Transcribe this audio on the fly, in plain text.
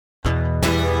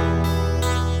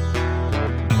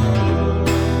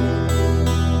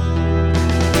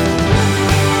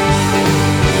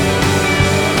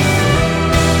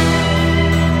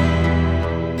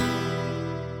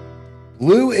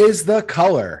Blue is the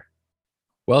color.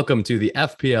 Welcome to the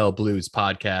FPL Blues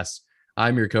podcast.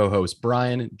 I'm your co-host,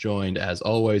 Brian, joined as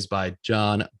always by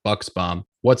John Bucksbaum.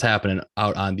 What's happening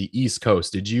out on the East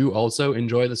Coast? Did you also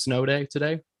enjoy the snow day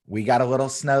today? We got a little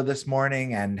snow this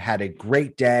morning and had a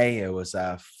great day. It was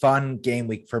a fun game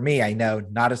week for me. I know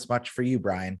not as much for you,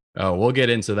 Brian. Oh, we'll get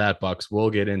into that, Bucks. We'll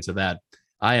get into that.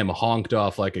 I am honked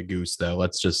off like a goose, though.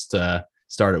 Let's just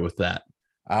start it with that.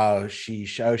 Oh,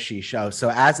 sheesh. So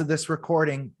as of this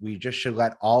recording, we just should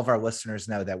let all of our listeners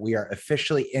know that we are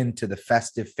officially into the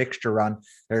festive fixture run.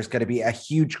 There's going to be a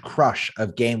huge crush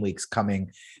of game weeks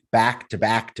coming back to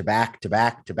back.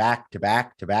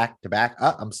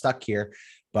 Oh, I'm stuck here,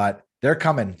 but they're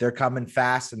coming. They're coming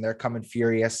fast and they're coming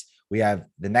furious. We have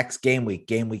the next game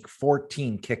week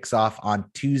 14 kicks off on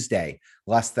Tuesday,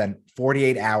 less than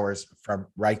 48 hours from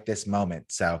right this moment.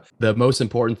 So the most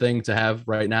important thing to have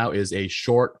right now is a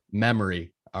short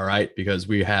memory. All right. Because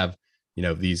we have,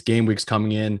 these game weeks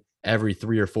coming in every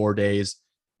 3 or 4 days.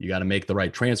 You got to make the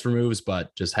right transfer moves,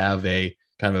 but just have a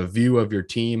kind of a view of your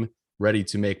team ready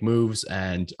to make moves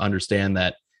and understand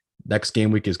that next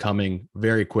game week is coming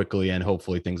very quickly and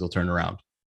hopefully things will turn around.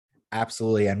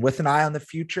 Absolutely. And with an eye on the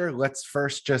future, let's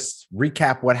first just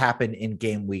recap what happened in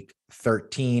game week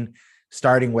 13,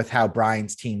 starting with how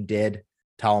Brian's team did.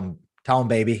 Tell him,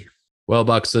 baby. Well,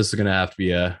 Bucks, this is going to have to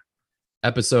be a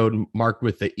episode marked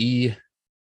with the E,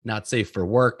 not safe for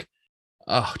work.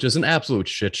 Oh, just an absolute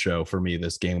shit show for me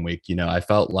this game week. I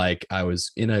felt like I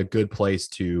was in a good place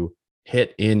to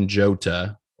hit in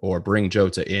Jota or bring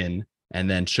Jota in, and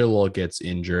then Chilwell gets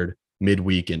injured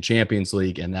midweek in Champions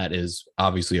League, and that is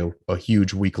obviously a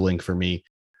huge weak link for me.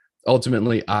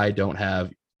 Ultimately, I don't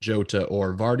have Jota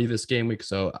or Vardy this game week,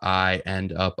 so I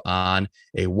end up on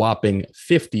a whopping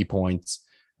 50 points.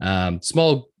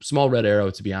 Small red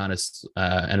arrow, to be honest,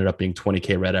 ended up being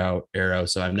 20K red arrow,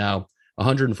 so I'm now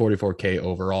 144K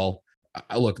overall.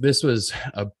 Look, this was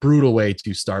a brutal way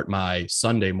to start my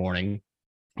Sunday morning.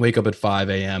 Wake up at 5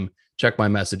 a.m., check my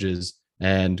messages,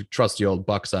 and trusty old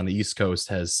Bucks on the East Coast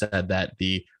has said that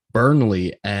the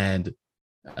Burnley and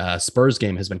Spurs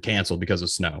game has been canceled because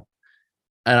of snow.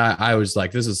 And I was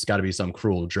like, this has got to be some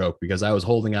cruel joke, because I was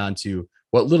holding on to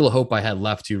what little hope I had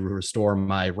left to restore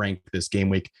my rank this game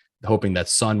week, hoping that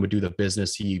Son would do the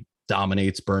business. He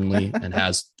dominates Burnley and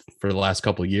has for the last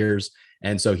couple of years.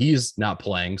 And so he's not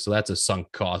playing. So that's a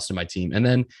sunk cost to my team. And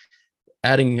then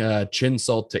adding chin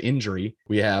salt to injury,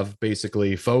 we have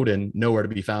basically Foden nowhere to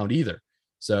be found either.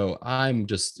 So I'm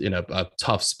just in a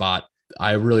tough spot.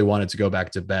 I really wanted to go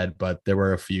back to bed, but there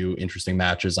were a few interesting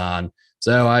matches on.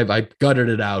 So I gutted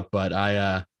it out, but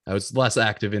I was less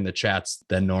active in the chats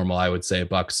than normal, I would say,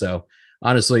 Buck. So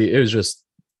honestly, it was just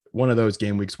one of those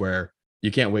game weeks where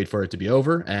you can't wait for it to be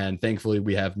over. And thankfully,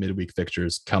 we have midweek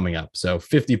fixtures coming up. So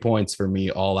 50 points for me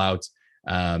all out.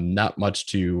 Not much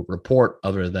to report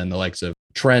other than the likes of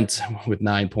Trent with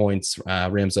 9 points.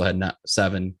 Ramsdale had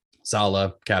 7.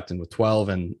 Salah captain with 12,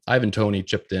 and Ivan Toney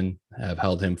chipped in. Have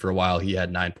held him for a while. He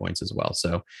had 9 points as well.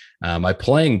 So my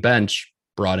playing bench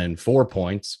brought in 4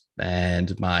 points,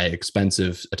 and my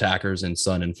expensive attackers and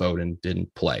Son and Foden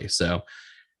didn't play. So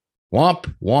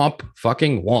womp,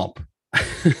 fucking womp.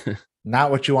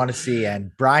 Not what you want to see.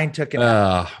 And Brian took an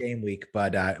L game week,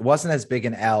 but it wasn't as big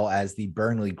an L as the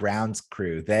Burnley grounds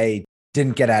crew. They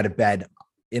didn't get out of bed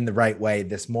in the right way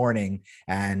this morning,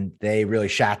 and they really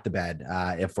shat the bed.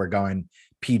 If we're going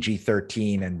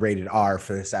PG-13 and rated R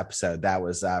for this episode, that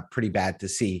was pretty bad to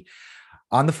see.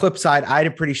 On the flip side, I had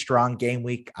a pretty strong game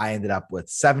week. I ended up with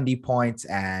 70 points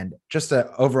and just an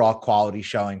overall quality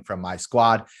showing from my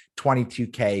squad.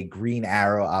 22K green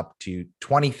arrow up to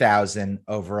 20,000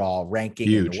 overall ranking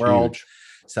in the world. Huge.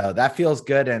 So that feels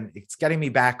good, and it's getting me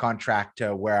back on track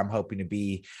to where I'm hoping to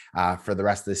be for the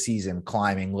rest of the season,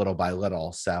 climbing little by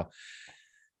little. So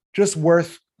just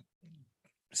worth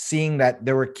seeing that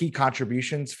there were key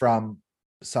contributions from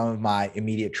some of my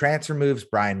immediate transfer moves.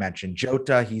 Brian mentioned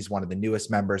Jota. He's one of the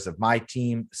newest members of my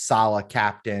team. Salah,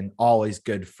 captain, always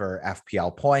good for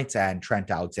FPL points, and Trent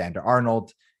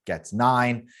Alexander-Arnold gets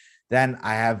 9. Then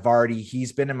I have Vardy.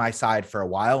 He's been in my side for a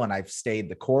while, and I've stayed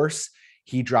the course.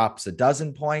 He drops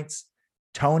 12 points.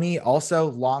 Toney,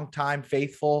 also longtime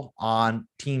faithful on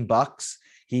Team Bucks.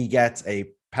 He gets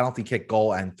a penalty kick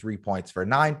goal and 3 points for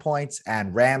 9 points.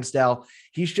 And Ramsdale,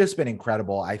 he's just been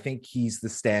incredible. I think he's the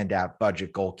standout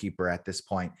budget goalkeeper at this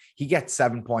point. He gets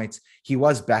 7 points. He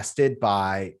was bested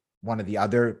by one of the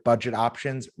other budget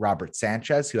options, Robert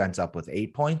Sanchez, who ends up with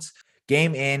 8 points.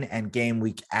 Game in and game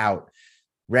week out.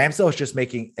 Ramsdale is just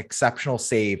making exceptional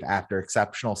save after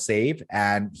exceptional save,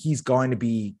 and he's going to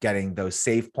be getting those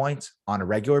save points on a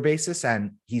regular basis,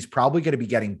 and he's probably going to be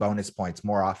getting bonus points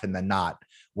more often than not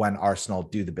when Arsenal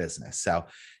do the business. So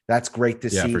that's great to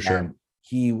see. For sure. And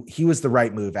he was the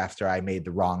right move after I made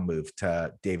the wrong move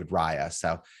to David Raya.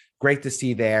 So great to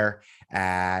see there.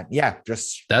 And yeah,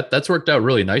 just that's worked out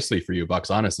really nicely for you, Bucks.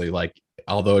 Honestly, like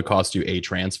although it cost you a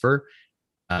transfer,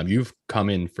 you've come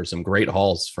in for some great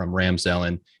hauls from Ramsdale,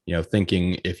 and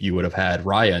thinking if you would have had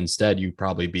Raya instead, you'd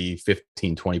probably be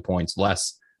 15, 20 points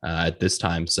less at this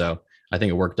time. So I think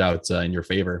it worked out in your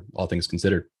favor, all things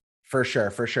considered. For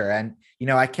sure. And,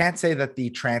 I can't say that the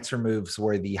transfer moves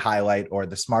were the highlight or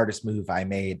the smartest move I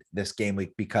made this game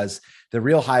week, because the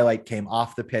real highlight came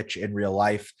off the pitch in real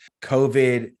life.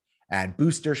 COVID and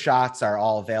booster shots are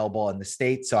all available in the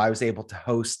States. So I was able to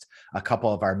host a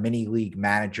couple of our mini league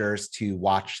managers to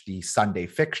watch the Sunday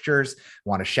fixtures.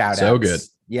 Want to shout out. So good.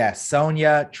 Yeah,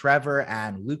 Sonia, Trevor,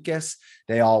 and Lucas,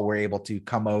 they all were able to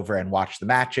come over and watch the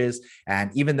matches. And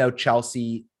even though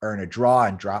Chelsea earn a draw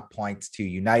and drop points to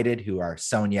United, who are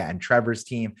Sonia and Trevor's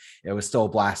team, it was still a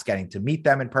blast getting to meet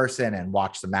them in person and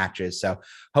watch the matches. So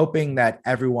hoping that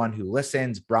everyone who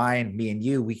listens, Brian, me and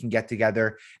you, we can get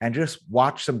together and just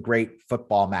watch some great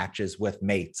football matches with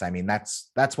mates. I mean, that's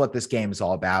what this game is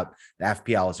all about. The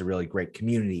FPL is a really great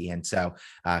community. And so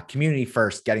community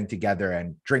first, getting together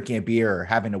and drinking a beer or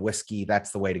having a whiskey, that's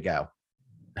the way to go.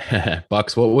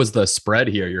 Bucks, what was the spread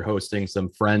here? You're hosting some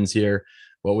friends here.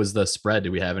 What was the spread?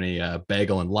 Do we have any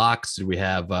bagel and lox? Do we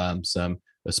have some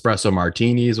espresso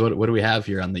martinis? What do we have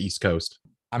here on the East Coast?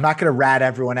 I'm not going to rat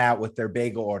everyone out with their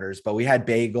bagel orders, but we had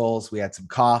bagels, we had some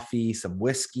coffee, some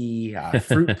whiskey,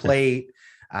 fruit plate.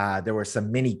 There were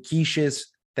some mini quiches.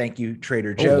 Thank you,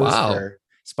 Trader Joe's, for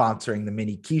sponsoring the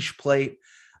mini quiche plate.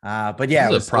 But yeah,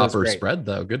 it was a proper spread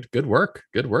though. Good work,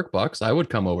 Bucks. I would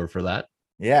come over for that.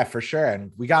 Yeah, for sure.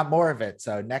 And we got more of it.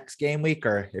 So next game week,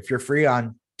 or if you're free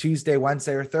on Tuesday,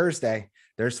 Wednesday, or Thursday,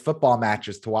 there's football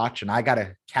matches to watch, and I got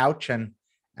a couch and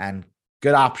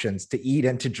good options to eat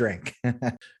and to drink.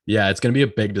 Yeah, it's going to be a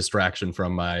big distraction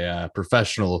from my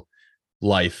professional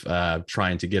life,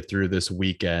 trying to get through this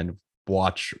weekend,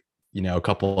 watch a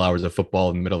couple hours of football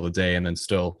in the middle of the day, and then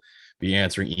still be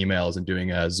answering emails and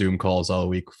doing Zoom calls all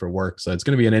week for work. So it's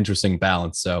going to be an interesting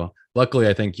balance. So luckily,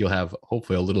 I think you'll have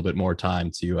hopefully a little bit more time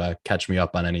to catch me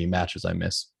up on any matches I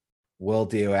miss. Will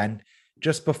do. And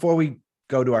just before we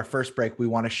go to our first break, we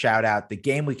want to shout out the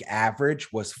game week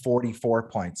average was 44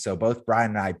 points. So both Brian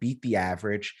and I beat the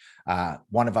average,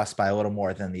 one of us by a little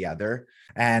more than the other.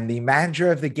 And the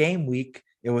manager of the game week,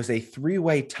 it was a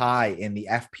 3-way tie in the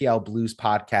FPL Blues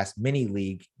podcast mini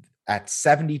league at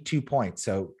 72 points.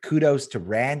 So kudos to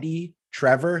Randy,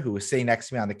 Trevor, who was sitting next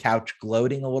to me on the couch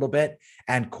gloating a little bit,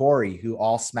 and Corey, who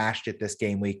all smashed it this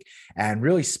game week. And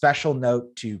really special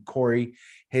note to Corey,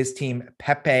 his team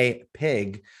Pepe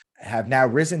Pig have now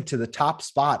risen to the top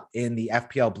spot in the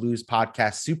FPL Blues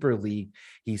podcast Super League.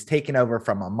 He's taken over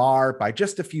from Amar by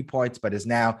just a few points, but is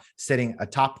now sitting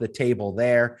atop the table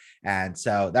there. And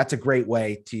so that's a great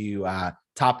way to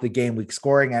top the game week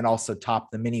scoring and also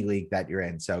top the mini league that you're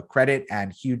in. So credit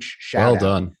and huge shout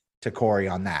out to Corey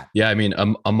on that. Yeah, I mean,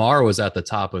 Amar was at the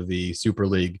top of the Super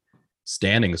League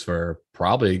standings for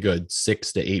probably a good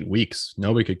 6 to 8 weeks.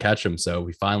 Nobody could catch him. So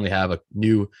we finally have a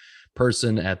new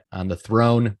person on the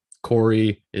throne.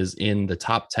 Corey is in the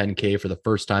top 10K for the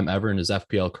first time ever in his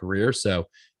FPL career. So,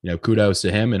 kudos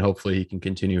to him, and hopefully he can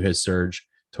continue his surge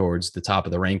towards the top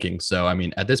of the rankings. So, I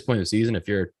mean, at this point of the season, if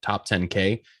you're top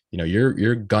 10K,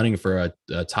 you're gunning for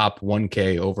a top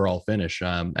 1K overall finish,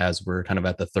 as we're kind of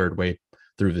at the third way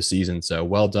through the season. So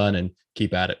well done and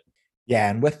keep at it. Yeah.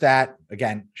 And with that,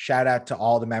 again, shout out to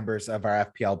all the members of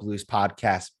our FPL Blues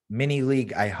podcast mini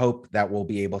league. I hope that we'll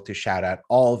be able to shout out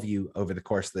all of you over the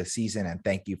course of the season. And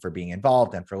thank you for being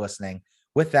involved and for listening.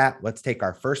 With that, let's take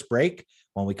our first break.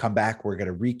 When we come back, we're going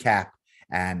to recap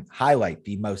and highlight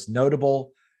the most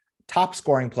notable top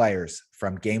scoring players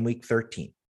from game week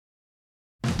 13.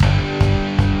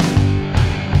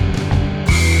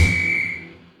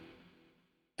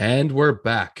 And we're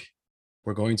back.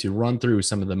 We're going to run through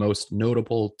some of the most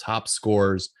notable top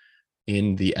scores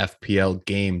in the FPL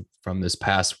game from this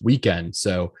past weekend.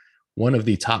 So one of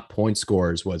the top point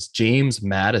scorers was James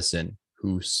Madison,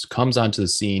 who comes onto the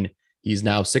scene. He's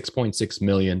now 6.6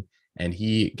 million, and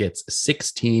he gets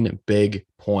 16 big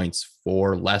points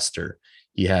for Leicester.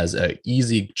 He has an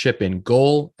easy chip in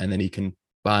goal, and then he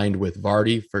combined with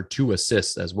Vardy for 2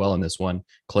 assists as well in this one,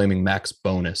 claiming max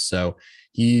bonus. So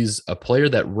he's a player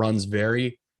that runs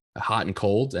very hot and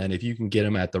cold, and if you can get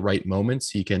him at the right moments,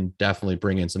 he can definitely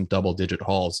bring in some double-digit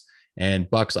hauls And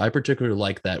Bucks, I particularly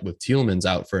like that with Tielemans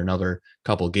out for another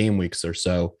couple game weeks or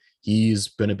so. He's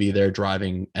going to be their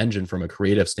driving engine from a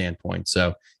creative standpoint.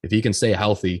 So if he can stay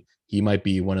healthy, he might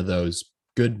be one of those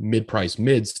good mid-price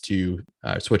mids to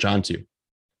switch on to.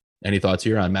 Any thoughts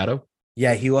here on Matto?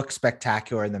 Yeah, he looked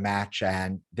spectacular in the match,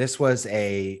 and this was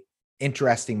a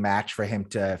interesting match for him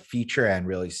to feature and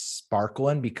really sparkle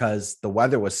in because the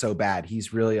weather was so bad.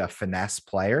 He's really a finesse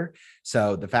player.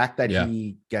 So the fact that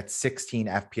he gets 16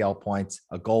 FPL points,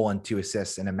 a goal and 2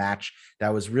 assists in a match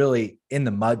that was really in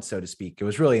the mud, so to speak. It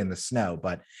was really in the snow,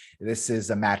 but this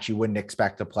is a match you wouldn't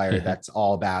expect a player that's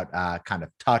all about kind of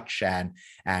touch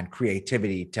and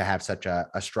creativity to have such a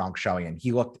strong showing. And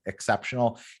he looked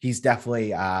exceptional. He's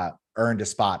definitely earned a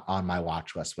spot on my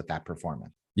watch list with that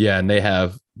performance. Yeah, and they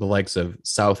have the likes of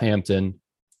Southampton,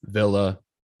 Villa,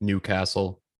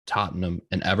 Newcastle, Tottenham,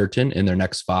 and Everton in their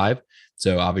next 5.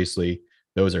 So obviously,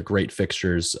 those are great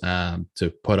fixtures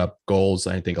to put up goals.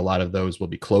 I think a lot of those will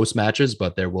be close matches,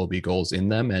 but there will be goals in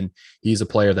them. And he's a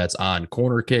player that's on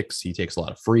corner kicks. He takes a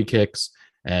lot of free kicks,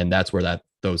 and that's where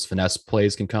those finesse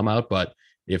plays can come out. But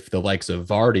if the likes of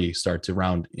Vardy start to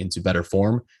round into better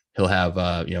form, he'll have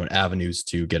avenues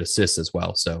to get assists as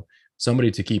well. So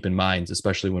somebody to keep in mind,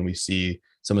 especially when we see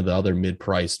some of the other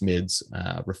mid-priced mids.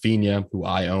 Rafinha, who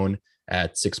I own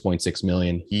at 6.6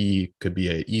 million, he could be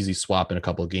an easy swap in a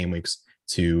couple of game weeks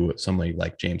to somebody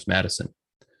like James Maddison.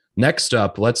 Next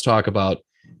up, let's talk about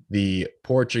the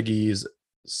Portuguese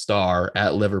star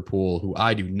at Liverpool, who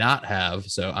I do not have.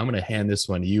 So I'm going to hand this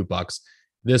one to you, Bucks.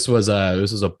 This was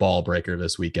a ball breaker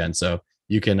this weekend. So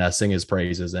you can sing his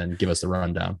praises and give us the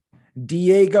rundown.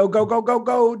 Diego,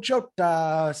 go, Jota,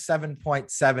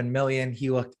 7.7 million. He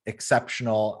looked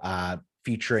exceptional,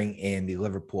 featuring in the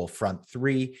Liverpool front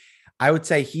 3. I would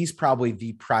say he's probably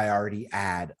the priority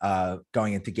ad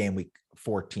going into game week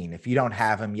 14. If you don't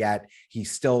have him yet,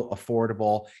 he's still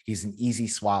affordable. He's an easy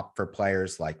swap for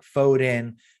players like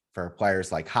Foden, for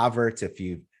players like Havertz, if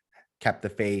you've kept the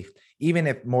faith. Even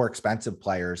if more expensive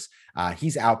players,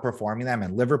 he's outperforming them.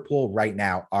 And Liverpool right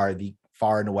now are the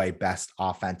far and away best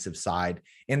offensive side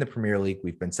in the Premier League.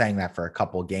 We've been saying that for a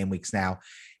couple of game weeks now.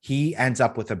 He ends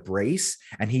up with a brace,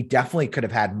 and he definitely could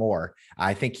have had more.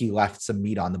 I think he left some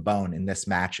meat on the bone in this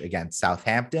match against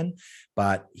Southampton,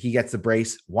 but he gets the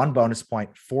brace, 1 bonus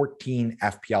point, 14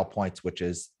 FPL points, which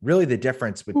is really the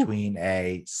difference between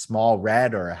a small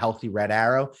red or a healthy red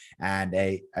arrow and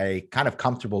a kind of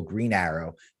comfortable green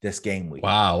arrow this game week.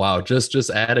 Wow.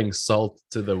 Just adding salt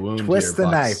to the wound. Twist the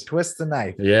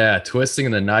knife. Yeah,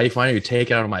 twisting the knife. Why don't you take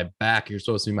it out of my back? You're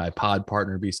supposed to be my pod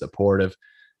partner, be supportive.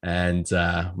 And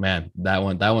man, that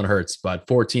one hurts. But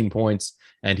 14 points,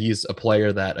 and he's a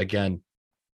player that, again,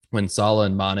 when Salah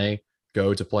and Mane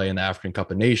go to play in the African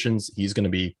Cup of Nations, he's going to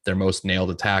be their most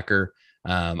nailed attacker.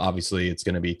 Obviously, it's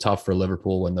going to be tough for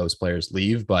Liverpool when those players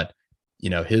leave, but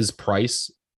his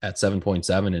price at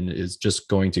 7.7 and is just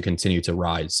going to continue to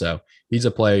rise. So he's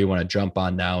a player you want to jump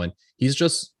on now, and he's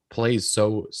just plays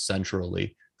so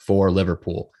centrally for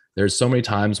Liverpool. There's so many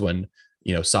times when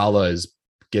Salah is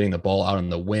getting the ball out on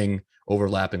the wing,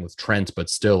 overlapping with Trent, but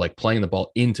still like playing the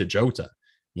ball into Jota,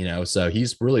 so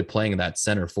he's really playing that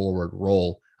center forward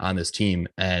role on this team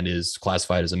and is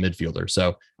classified as a midfielder.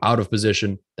 So out of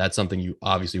position, that's something you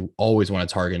obviously always want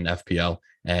to target in FPL,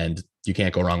 and you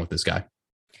can't go wrong with this guy.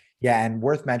 Yeah, and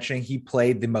worth mentioning, he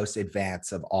played the most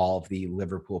advanced of all of the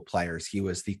Liverpool players. He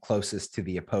was the closest to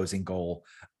the opposing goal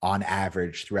on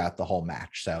average throughout the whole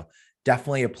match. So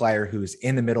definitely a player who's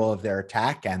in the middle of their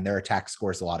attack, and their attack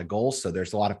scores a lot of goals. So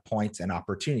there's a lot of points and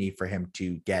opportunity for him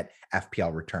to get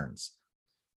FPL returns.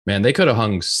 Man, they could have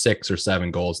hung 6 or 7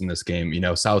 goals in this game.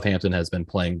 Southampton has been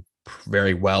playing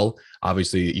very well.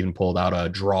 Obviously, even pulled out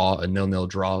a 0-0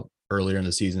 draw earlier in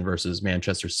the season versus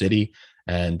Manchester City,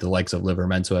 and the likes of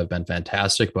Livramento have been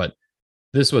fantastic. But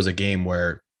this was a game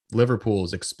where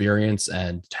Liverpool's experience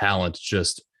and talent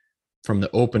just from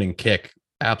the opening kick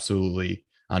absolutely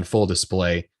on full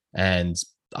display. And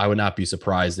I would not be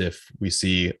surprised if we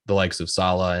see the likes of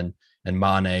Salah and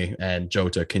Mane and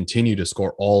Jota continue to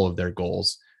score all of their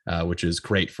goals, which is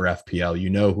great for FPL. You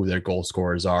know who their goal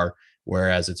scorers are,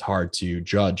 whereas it's hard to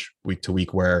judge week to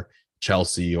week where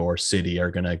Chelsea or City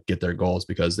are going to get their goals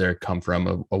because they come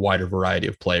from a wider variety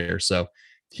of players. So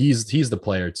he's the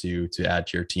player to add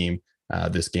to your team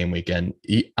this game week. And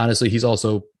honestly, he's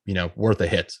also worth a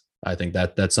hit. I think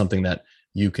that's something that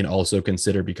you can also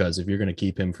consider, because if you're going to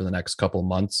keep him for the next couple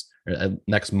months, or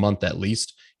next month at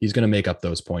least, he's going to make up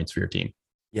those points for your team.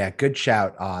 Yeah, good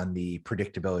shout on the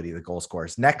predictability of the goal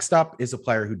scorers. Next up is a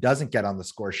player who doesn't get on the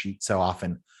score sheet so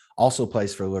often, also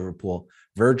plays for Liverpool.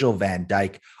 Virgil van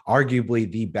Dijk, arguably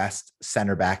the best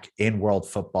center back in world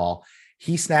football.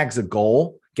 He snags a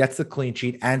goal, gets the clean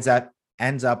sheet, ends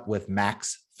up with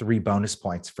max 3 bonus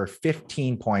points for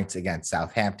 15 points against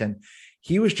Southampton.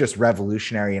 He was just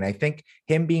revolutionary. And I think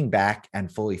him being back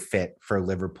and fully fit for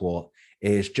Liverpool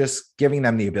is just giving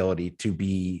them the ability to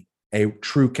be a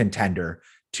true contender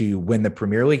to win the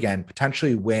Premier League and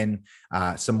potentially win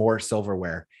some more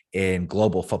silverware in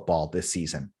global football this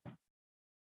season.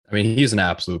 I mean, he's an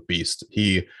absolute beast.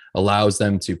 He allows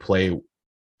them to play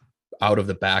out of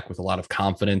the back with a lot of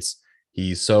confidence.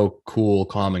 He's so cool,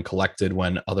 calm, and collected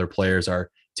when other players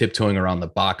are tiptoeing around the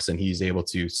box, and he's able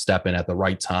to step in at the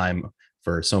right time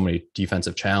for so many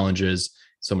defensive challenges,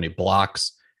 so many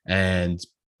blocks. And,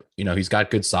 he's got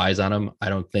good size on him. I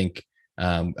don't think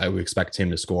I would expect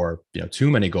him to score, too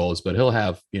many goals, but he'll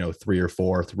have, 3 or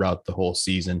 4 throughout the whole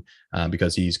season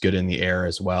because he's good in the air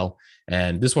as well.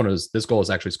 And this goal is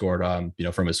actually scored,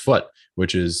 from his foot,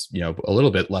 which is, a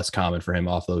little bit less common for him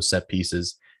off those set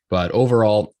pieces. But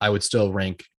overall, I would still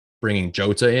rank bringing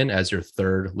Jota in as your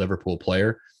third Liverpool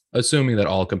player, assuming that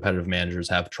all competitive managers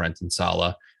have Trent and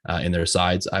Salah in their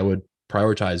sides. I would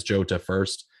prioritize Jota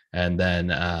first, and then,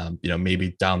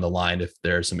 maybe down the line, if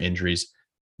there are some injuries,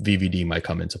 VVD might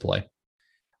come into play.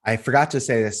 I forgot to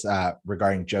say this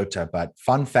regarding Jota, but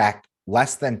fun fact,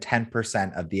 less than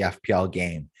 10% of the FPL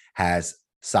game has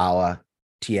Salah,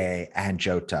 TA, and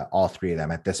Jota, all 3 of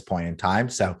them at this point in time.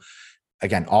 So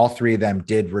again, all 3 of them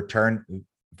did return.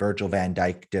 Virgil van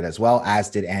Dijk did as well, as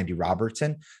did Andy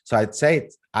Robertson. So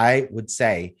I would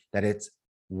say that it's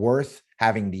worth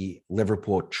having the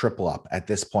Liverpool triple up at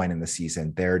this point in the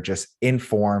season. They're just in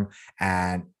form,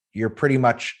 and you're pretty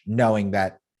much knowing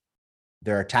that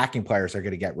their attacking players are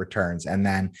going to get returns, and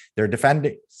then their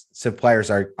defensive players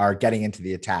are getting into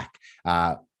the attack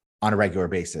on a regular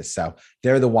basis. So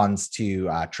they're the ones to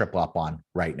triple up on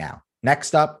right now.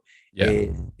 Next up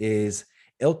is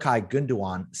Ilkay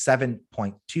Gundogan,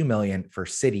 7.2 million for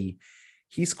City.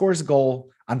 He scores a goal.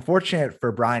 Unfortunate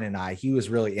for Brian and I, he was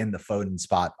really in the Foden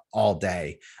spot all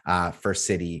day for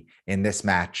City in this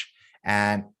match.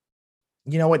 And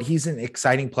you know what? He's an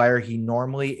exciting player. He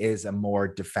normally is a more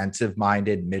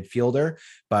defensive-minded midfielder,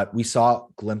 but we saw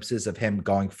glimpses of him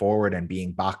going forward and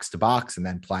being box to box and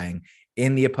then playing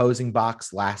in the opposing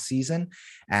box last season.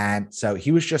 And so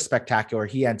he was just spectacular.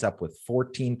 He ends up with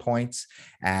 14 points.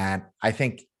 And I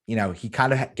think, he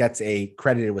kind of gets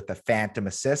credited with the phantom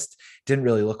assist. Didn't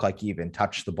really look like he even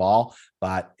touched the ball,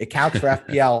 but it counts for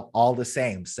FPL all the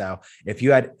same. So if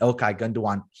you had Ilkay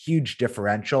Gundogan, huge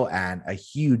differential and a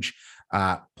huge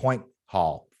point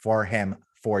haul for him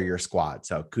for your squad.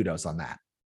 So kudos on that.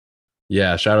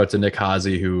 Yeah. Shout out to Nick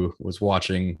Hazy, who was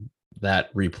watching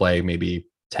that replay maybe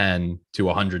 10 to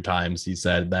 100 times. He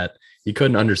said that he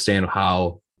couldn't understand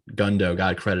how Gundo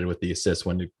got credited with the assist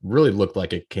when it really looked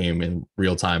like it came in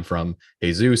real time from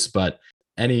Jesus. But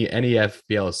any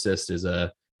FPL assist is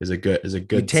a good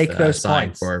you take those sign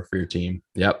points for your team.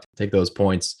 Yep, take those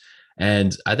points.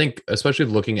 And I think especially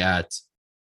looking at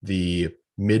the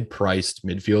mid-priced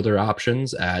midfielder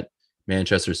options at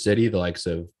Manchester City, the likes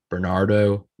of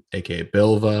Bernardo, aka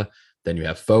Bilva, then you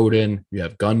have Foden, you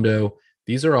have Gundo.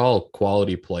 These are all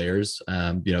quality players.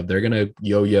 They're going to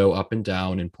yo-yo up and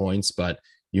down in points, but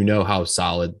how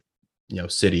solid,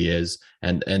 City is.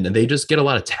 And they just get a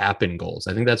lot of tap-in goals.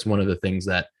 I think that's one of the things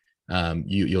that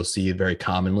you'll see very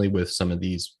commonly with some of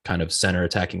these kind of center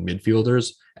attacking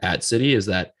midfielders at City is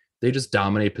that they just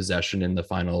dominate possession in the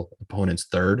final opponent's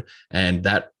third. And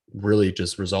that really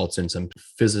just results in some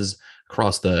fizzes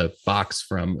across the box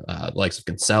from likes of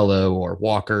Cancelo or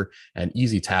Walker and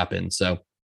easy tap-in. So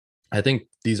I think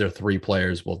these are 3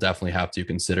 players we'll definitely have to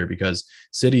consider because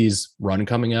City's run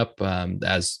coming up,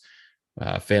 as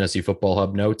Fantasy Football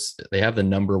Hub notes, they have the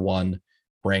number 1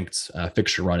 ranked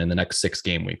fixture run in the next 6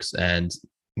 game weeks. And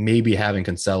maybe having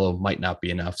Cancelo might not be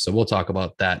enough. So we'll talk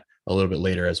about that a little bit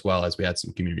later as well, as we had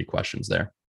some community questions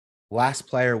there. Last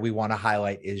player we want to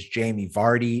highlight is Jamie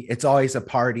Vardy. It's always a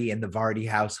party in the Vardy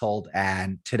household,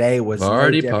 and today was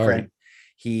no different. Party.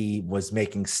 He was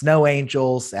making snow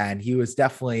angels, and he was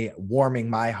definitely warming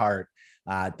my heart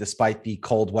despite the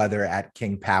cold weather at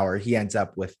King Power. He ends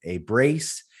up with a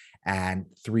brace and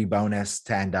 3 bonus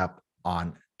to end up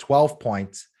on 12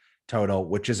 points total,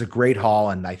 which is a great haul.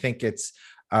 And I think it's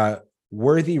a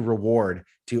worthy reward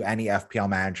to any FPL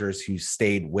managers who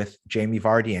stayed with Jamie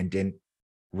Vardy and didn't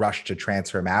rush to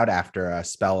transfer him out after a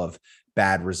spell of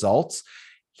bad results.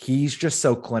 He's just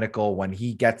so clinical when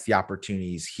he gets the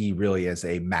opportunities. He really is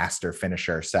a master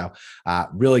finisher. So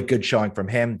really good showing from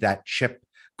him. That chip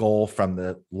goal from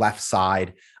the left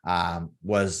side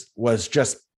was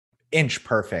just inch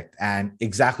perfect and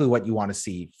exactly what you want to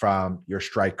see from your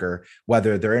striker,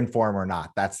 whether they're in form or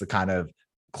not. That's the kind of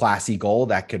classy goal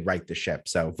that could right the ship.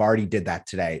 So Vardy did that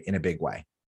today in a big way.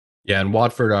 Yeah, and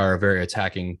Watford are a very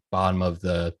attacking bottom of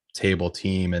the table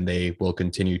team, and they will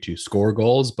continue to score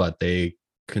goals, but they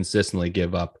consistently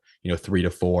give up, 3 to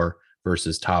 4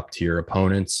 versus top tier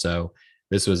opponents. So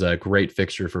this was a great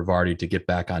fixture for Vardy to get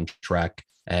back on track.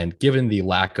 And given the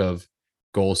lack of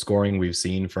goal scoring we've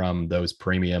seen from those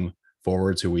premium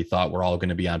forwards who we thought were all going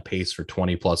to be on pace for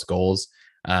 20 plus goals,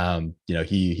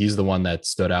 he's the one that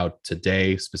stood out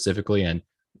today specifically. And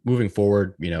moving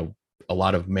forward, a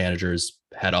lot of managers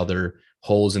had other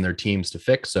holes in their teams to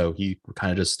fix. So he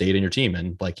kind of just stayed in your team,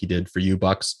 and like he did for you,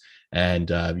 Bucks, and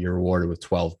you're rewarded with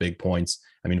 12 big points.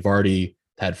 I mean, Vardy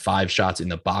had 5 shots in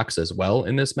the box as well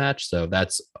in this match. So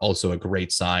that's also a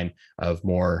great sign of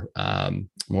more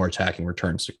attacking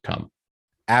returns to come.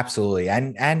 Absolutely.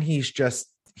 And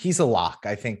he's a lock.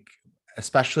 I think,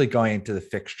 especially going into the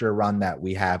fixture run that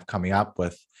we have coming up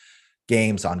with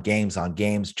games on games on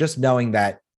games, just knowing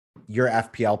that your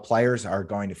FPL players are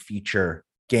going to feature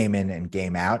game in and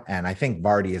game out. And I think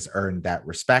Vardy has earned that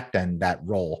respect and that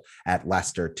role at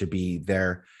Leicester to be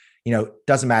there.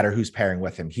 Doesn't matter who's pairing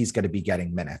with him. He's going to be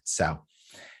getting minutes. So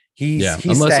he's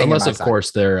unless of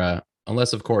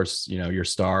course your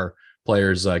star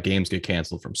players games get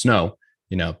canceled from snow.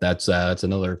 That's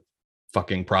another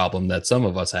fucking problem that some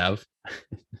of us have.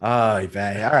 All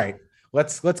right.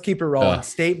 Let's keep it rolling.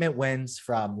 Statement wins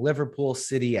from Liverpool,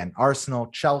 City, and Arsenal.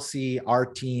 Chelsea, our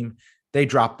team, they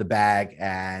drop the bag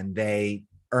and they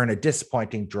earn a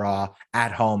disappointing draw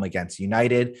at home against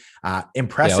United.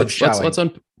 Impressive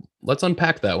showing. Let's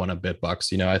unpack that one a bit,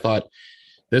 Bucks. I thought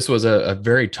this was a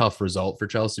very tough result for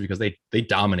Chelsea because they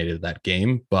dominated that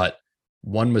game, but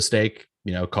one mistake,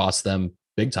 cost them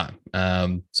big time.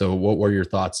 So what were your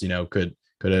thoughts? Could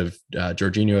have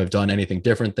Jorginho have done anything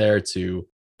different there to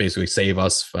basically save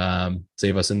us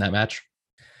in that match?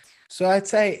 So I'd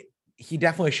say he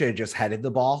definitely should have just headed the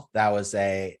ball. That was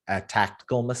a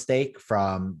tactical mistake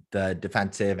from the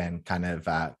defensive and kind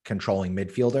of controlling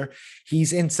midfielder.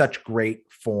 He's in such great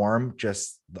form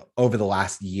just over the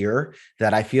last year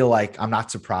that I feel like I'm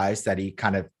not surprised that he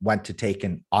kind of went to take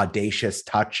an audacious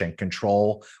touch and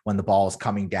control when the ball is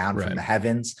coming down from the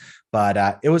heavens.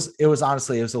 But it was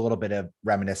honestly, it was a little bit of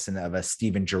reminiscent of a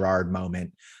Steven Gerrard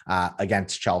moment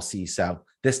against Chelsea. So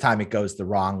this time it goes the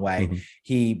wrong way. Mm-hmm.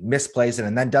 He misplays it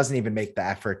and then doesn't even make the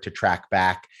effort to track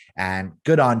back. And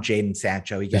good on Jadon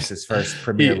Sancho. He gets his first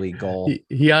Premier League goal.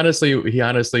 He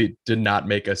honestly did not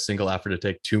make a single effort to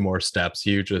take 2 more steps.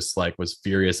 He just was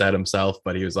furious at himself,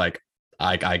 but he was like,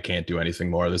 I can't do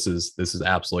anything more. This is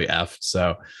absolutely effed.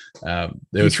 So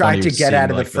he tried to get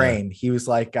out of the frame. He was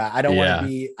like, I don't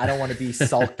want to be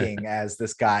sulking as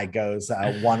this guy goes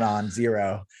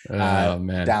 1-on-0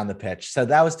 down the pitch. So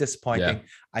that was disappointing. Yeah.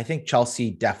 I think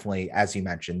Chelsea definitely, as you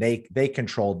mentioned, they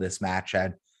controlled this match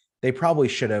and they probably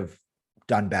should have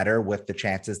done better with the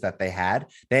chances that they had.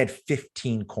 They had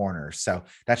 15 corners. So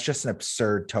that's just an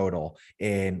absurd total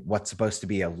in what's supposed to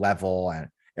be a level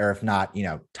or if not,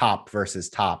 top versus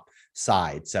top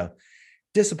side. So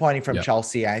disappointing from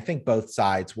Chelsea. I think both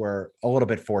sides were a little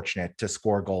bit fortunate to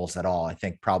score goals at all. I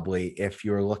think probably if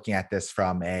you were looking at this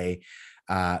from a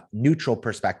neutral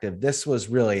perspective, this was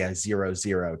really a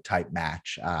 0-0 type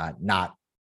match, not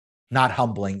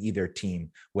humbling either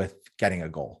team with getting a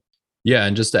goal. Yeah.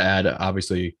 And just to add,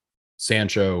 obviously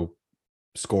Sancho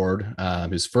scored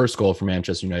his first goal for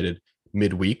Manchester United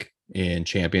midweek in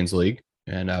Champions League.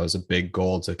 And that was a big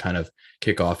goal to kind of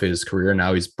kick off his career.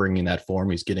 Now he's bringing that form.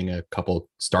 He's getting a couple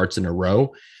starts in a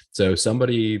row. So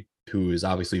somebody who is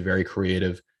obviously very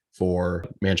creative for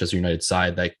Manchester United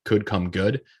side that could come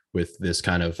good with this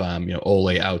kind of,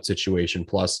 Ole out situation.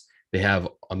 Plus they have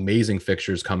amazing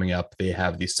fixtures coming up. They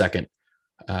have the second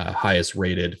highest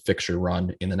rated fixture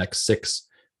run in the next 6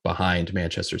 behind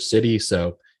Manchester City.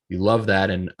 So you love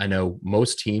that. And I know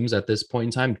most teams at this point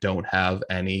in time don't have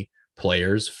any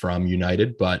players from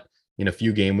United, but in a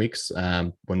few game weeks,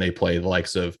 when they play the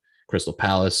likes of Crystal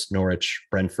Palace, Norwich,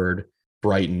 Brentford,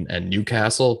 Brighton, and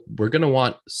Newcastle, we're going to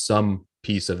want some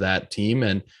piece of that team,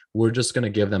 and we're just going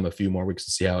to give them a few more weeks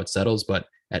to see how it settles. But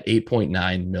at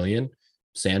 8.9 million,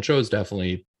 Sancho is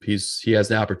definitely he has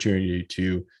the opportunity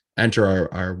to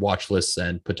enter our watch lists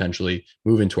and potentially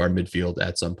move into our midfield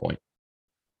at some point.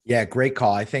 Yeah, great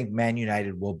call. I think Man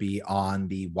United will be on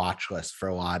the watch list for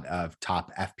a lot of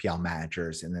top FPL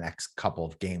managers in the next couple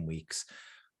of game weeks.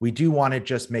 We do want to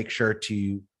just make sure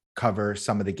to cover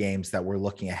some of the games that we're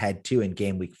looking ahead to in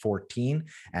game week 14.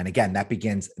 And again, that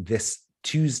begins this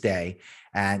Tuesday.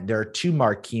 And there are two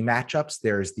marquee matchups.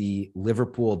 There's the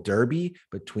Liverpool Derby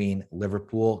between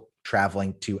Liverpool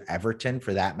traveling to Everton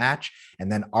for that match,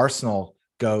 and then Arsenal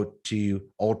go to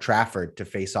Old Trafford to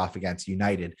face off against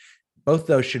United. Both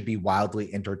those should be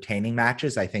wildly entertaining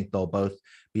matches. I think they'll both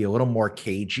be a little more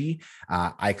cagey.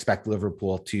 I expect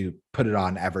Liverpool to put it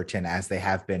on Everton as they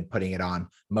have been putting it on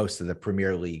most of the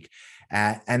Premier League.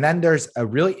 And then there's a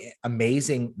really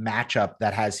amazing matchup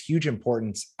that has huge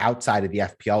importance outside of the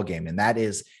FPL game, and that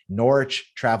is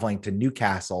Norwich traveling to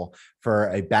Newcastle for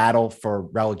a battle for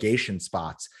relegation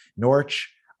spots. Norwich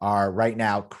are right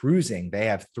now cruising. They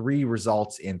have 3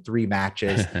 results in 3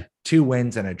 matches, 2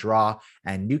 wins and a draw.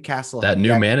 And Newcastle, that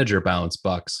new manager bounce,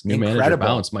 Bucks. New manager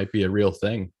bounce might be a real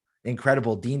thing.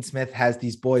 Incredible. Dean Smith has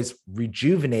these boys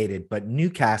rejuvenated, but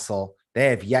Newcastle, they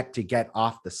have yet to get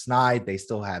off the snide. They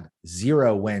still have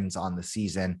 0 wins on the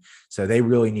season. So they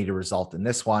really need a result in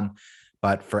this one.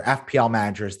 But for FPL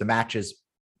managers, the matches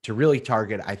to really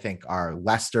target, I think, are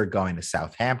Leicester going to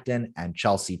Southampton and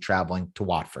Chelsea traveling to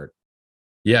Watford.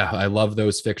 Yeah, I love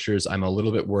those fixtures. I'm a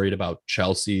little bit worried about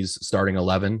Chelsea's starting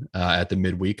 11 at the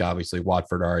midweek. Obviously,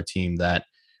 Watford are a team that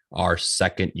our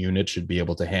second unit should be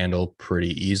able to handle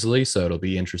pretty easily. So it'll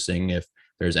be interesting if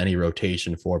there's any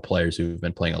rotation for players who've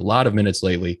been playing a lot of minutes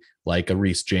lately, like a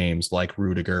Reece James, like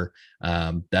Rudiger.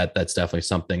 That's definitely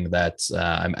something that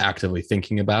I'm actively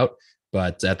thinking about.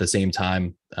 But at the same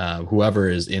time, whoever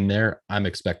is in there, I'm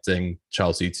expecting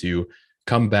Chelsea to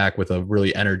come back with a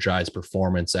really energized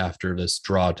performance after this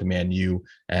draw to Man U,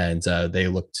 and they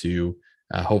look to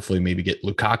hopefully maybe get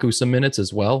Lukaku some minutes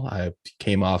as well. I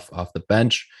came off the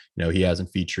bench. You know, he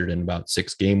hasn't featured in about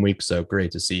 6 game weeks, so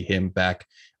great to see him back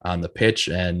on the pitch.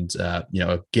 And you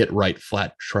know, a get right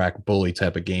flat track bully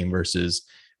type of game versus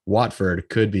Watford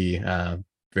could be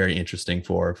very interesting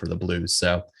for the Blues.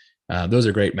 So those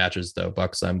are great matches, though,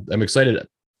 Bucks. I'm excited.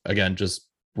 Again, just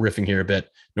riffing here a bit.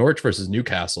 Norwich versus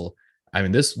Newcastle. I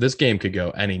mean, this game could go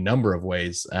any number of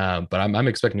ways, but I'm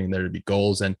expecting there to be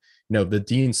goals. And, you know, the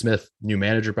Dean Smith new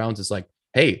manager bounce is like,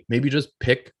 hey, maybe just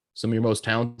pick some of your most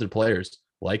talented players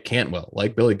like Cantwell,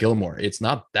 like Billy Gilmore. It's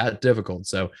not that difficult.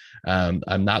 So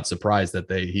I'm not surprised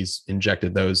that he's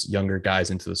injected those younger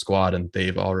guys into the squad, and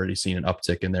they've already seen an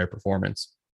uptick in their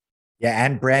performance. Yeah,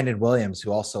 and Brandon Williams,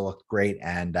 who also looked great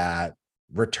and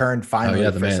returned finally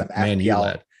for some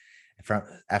FPL. From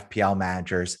FPL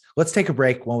managers. Let's take a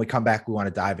break. When we come back, we want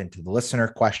to dive into the listener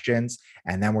questions,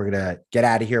 and then we're going to get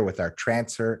out of here with our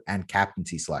transfer and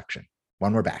captaincy selection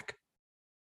when we're back.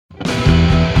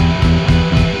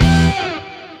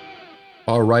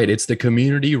 All right, it's the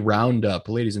community roundup.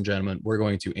 Ladies and gentlemen, we're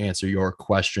going to answer your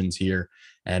questions here,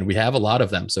 and we have a lot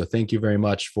of them. So thank you very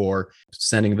much for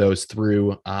sending those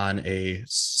through on a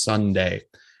Sunday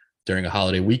during a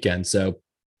holiday weekend. So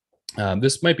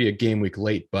this might be a game week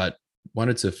late, but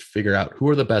wanted to figure out who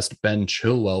are the best Ben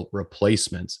Chilwell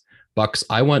replacements. Bucks,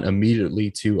 I went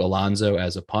immediately to Alonso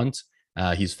as a punt.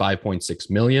 He's 5.6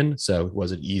 million, so it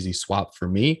was an easy swap for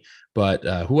me. But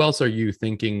who else are you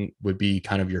thinking would be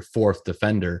kind of your 4th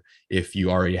defender if you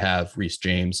already have Reece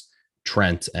James,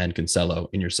 Trent, and Cancelo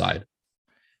in your side?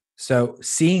 So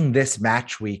seeing this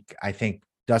match week, I think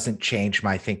doesn't change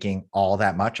my thinking all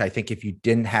that much. I think if you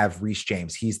didn't have Reece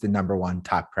James, he's the number 1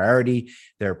 top priority.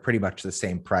 They're pretty much the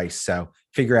same price. So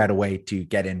figure out a way to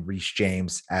get in Reece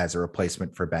James as a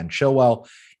replacement for Ben Chilwell.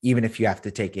 Even if you have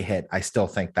to take a hit, I still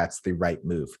think that's the right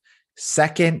move.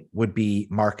 Second would be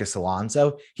Marcus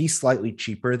Alonso. He's slightly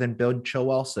cheaper than Ben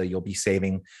Chilwell, so you'll be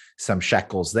saving some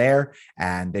shekels there.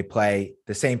 And they play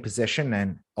the same position.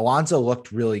 And Alonso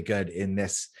looked really good in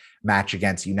this match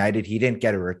against United. He didn't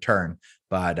get a return,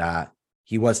 but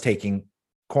he was taking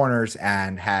corners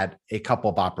and had a couple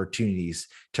of opportunities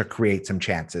to create some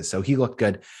chances. So he looked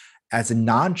good as a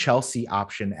non-Chelsea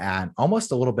option and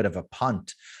almost a little bit of a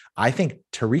punt. I think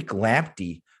Tariq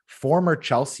Lamptey, former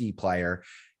Chelsea player,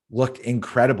 looked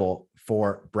incredible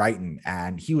for Brighton,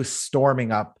 and he was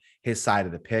storming up his side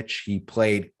of the pitch. He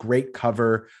played great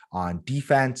cover on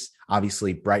defense.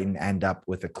 Obviously, Brighton end up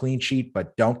with a clean sheet,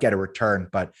 but don't get a return.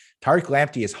 But Tariq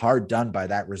Lamptey is hard done by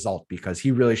that result because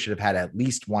he really should have had at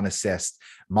least 1 assist.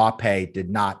 Maupay did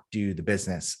not do the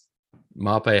business.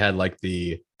 Maupay had like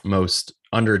the most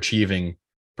underachieving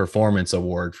performance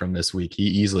award from this week. He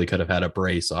easily could have had a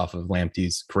brace off of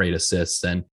Lamptey's great assists.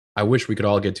 And I wish we could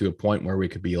all get to a point where we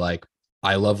could be like,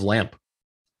 I love Lamp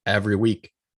every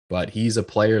week, but he's a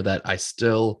player that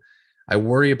I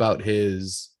worry about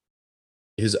his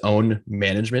own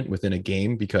management within a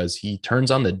game because he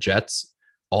turns on the jets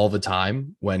all the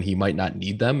time when he might not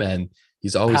need them. And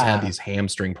he's always had these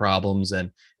hamstring problems.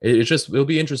 And it'll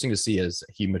be interesting to see as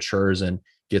he matures and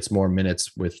gets more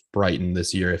minutes with Brighton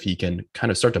this year, if he can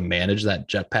kind of start to manage that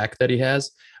jetpack that he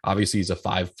has. Obviously, he's a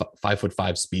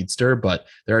 5'5" speedster, but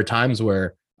there are times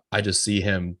where I just see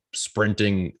him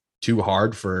sprinting too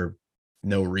hard for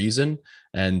no reason.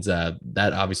 And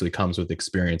that obviously comes with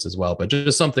experience as well. But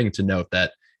just something to note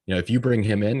that, if you bring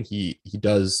him in, he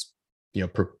does,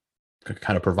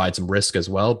 kind of provide some risk as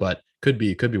well, but could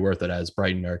be worth it as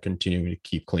Brighton are continuing to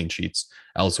keep clean sheets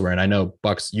elsewhere. And I know,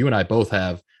 Bucks, you and I both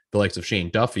have the likes of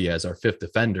Shane Duffy as our fifth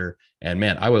defender. And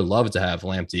man, I would love to have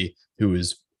Lamptey, who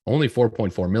is only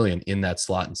 4.4 million, in that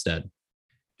slot instead.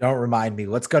 Don't remind me.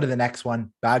 Let's go to the next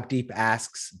one. Bogdeep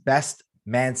asks, best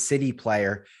Man City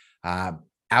player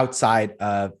outside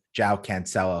of João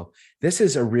Cancelo. This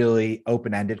is a really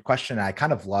open-ended question. I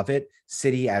kind of love it.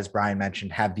 City, as Brian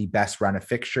mentioned, have the best run of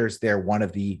fixtures. They're one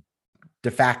of the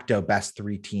de facto best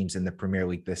 3 teams in the Premier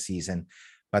League this season,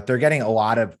 but they're getting a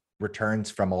lot of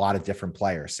returns from a lot of different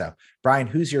players. So Brian,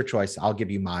 who's your choice? I'll give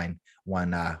you mine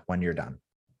when you're done.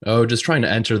 Oh, just trying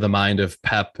to enter the mind of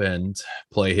Pep and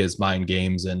play his mind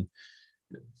games. And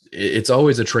it's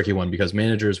always a tricky one because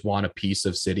managers want a piece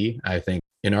of City. I think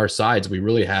in our sides, we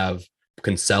really have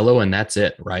Cancelo and that's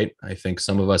it, right? I think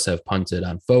some of us have punted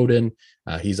on Foden.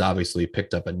 He's obviously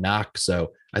picked up a knock.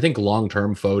 So I think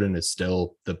long-term Foden is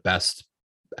still the best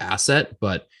asset,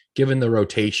 but given the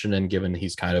rotation and given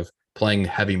he's kind of playing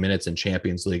heavy minutes in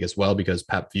Champions League as well, because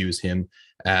Pep views him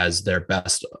as their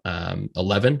best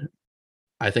 11,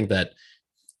 I think that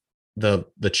the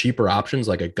cheaper options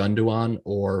like a Gundogan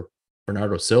or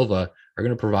Bernardo Silva are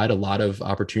going to provide a lot of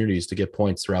opportunities to get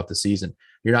points throughout the season.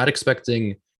 You're not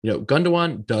expecting,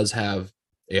 Gundogan does have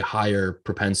a higher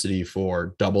propensity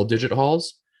for double-digit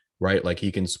hauls, right? Like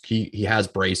he has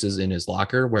braces in his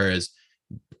locker, whereas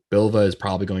Bilva is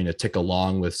probably going to tick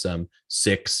along with some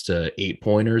 6 to 8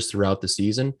 pointers throughout the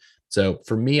season. So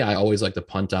for me, I always like to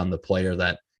punt on the player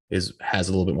that has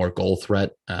a little bit more goal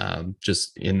threat,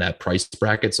 just in that price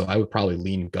bracket. So I would probably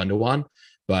lean Gundogan,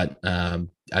 but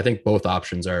I think both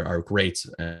options are great.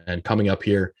 And coming up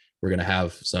here, we're going to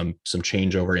have some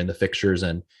changeover in the fixtures,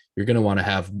 and you're going to want to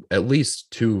have at least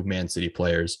 2 Man City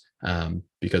players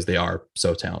because they are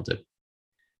so talented.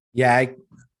 Yeah, I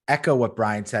echo what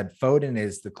Brian said. Foden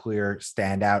is the clear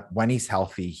standout. When he's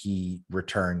healthy, he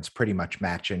returns pretty much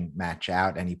match in, match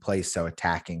out, and he plays so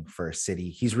attacking for City.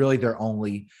 He's really their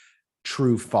only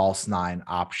true false 9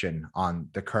 option on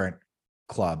the current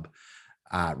club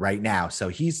right now. So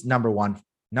he's number 1.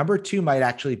 Number 2 might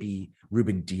actually be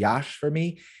Ruben Dias for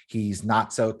me. He's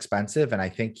not so expensive, and I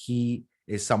think he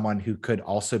is someone who could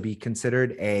also be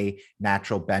considered a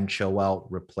natural Ben Chilwell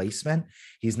replacement.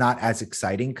 He's not as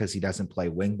exciting because he doesn't play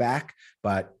wing back,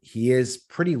 but he is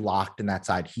pretty locked in that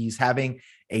side. He's having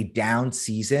a down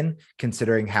season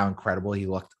considering how incredible he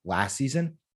looked last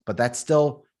season, but that's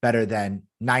still better than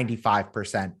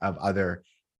 95% of other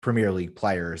Premier League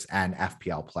players and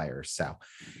FPL players. So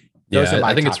yeah,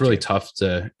 I think it's really tough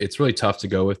to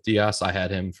go with Dias. I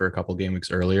had him for a couple game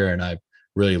weeks earlier, and I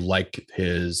really like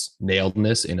his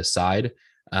nailedness in a side.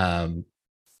 But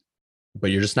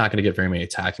you're just not going to get very many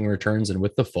attacking returns. And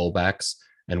with the fullbacks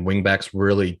and wingbacks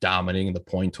really dominating the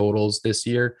point totals this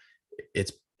year,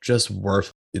 it's just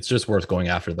worth going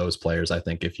after those players, I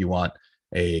think, if you want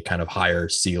a kind of higher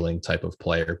ceiling type of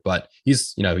player. But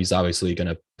he's obviously going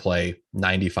to play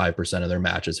 95% of their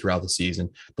matches throughout the season.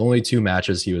 The only 2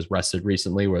 matches he was rested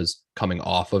recently was coming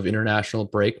off of international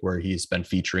break, where he's been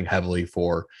featuring heavily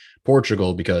for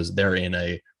Portugal because they're in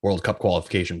a World Cup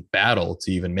qualification battle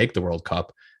to even make the World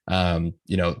Cup.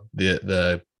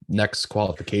 The next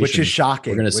qualification, which is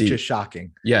shocking. We're going to see.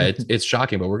 Yeah, it's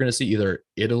shocking, but we're going to see either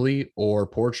Italy or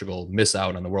Portugal miss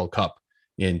out on the World Cup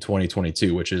in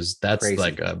 2022, that's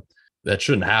crazy. That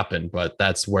shouldn't happen, but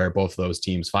that's where both of those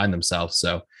teams find themselves.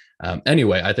 So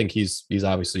anyway, I think he's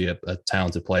obviously a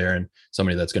talented player and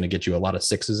somebody that's going to get you a lot of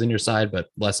 6s in your side, but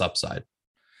less upside.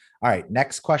 All right.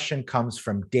 Next question comes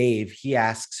from Dave. He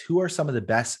asks, who are some of the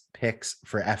best picks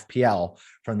for FPL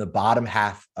from the bottom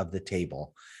half of the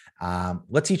table?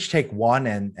 Let's each take one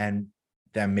and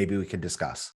then maybe we can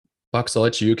discuss. Bucks, I'll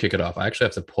let you kick it off. I actually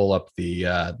have to pull up the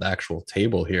actual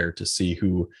table here to see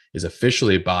who is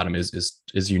officially bottom. Is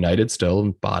United still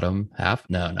in bottom half?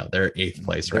 No, they're 8th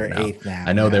place right now. They're 8th now.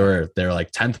 I know they're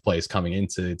like 10th place coming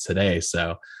into today.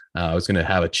 So I was going to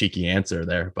have a cheeky answer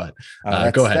there, but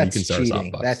go ahead. You can start us off,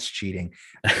 Bucks. That's cheating.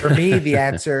 For me, the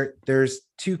answer, there's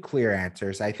 2 clear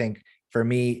answers. I think for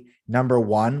me, number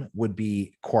 1 would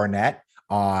be Cornet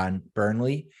on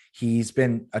Burnley. He's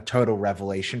been a total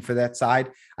revelation for that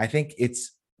side. I think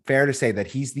it's fair to say that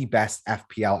he's the best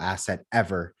FPL asset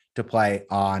ever to play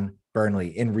on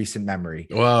Burnley in recent memory.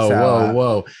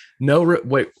 Whoa. No,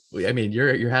 wait. I mean,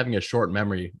 you're having a short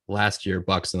memory. Last year,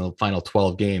 Bucks in the final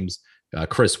 12 games,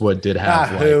 Chris Wood did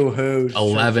have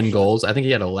 11 goals. I think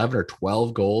he had 11 or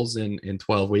 12 goals in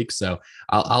 12 weeks. So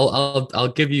I'll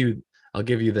give you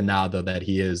the nod though that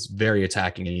he is very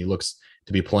attacking and he looks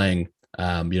to be playing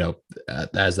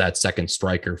as that second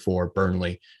striker for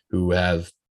Burnley, who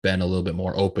have been a little bit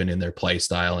more open in their play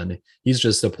style, and he's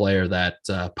just a player that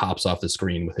pops off the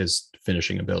screen with his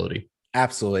finishing ability.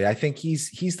 Absolutely. I think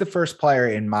he's the first player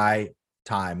in my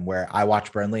time where I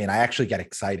watch Burnley and I actually get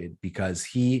excited because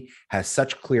he has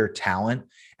such clear talent,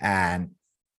 and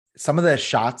some of the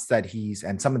shots that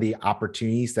and some of the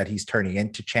opportunities that he's turning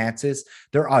into chances,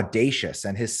 they're audacious,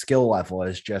 and his skill level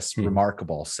is just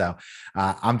remarkable. So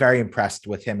I'm very impressed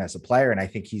with him as a player, and I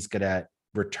think he's going to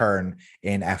return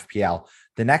in FPL.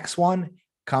 The next one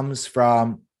comes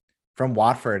from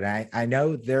Watford. And I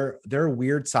know they're a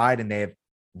weird side and they have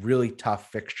really tough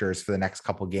fixtures for the next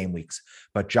couple of game weeks,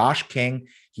 but Josh King,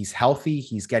 he's healthy.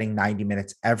 He's getting 90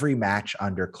 minutes every match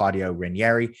under Claudio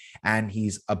Ranieri, and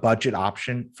he's a budget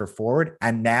option for forward.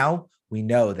 And now we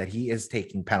know that he is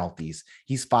taking penalties.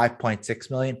 He's 5.6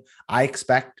 million. I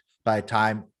expect by the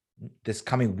time this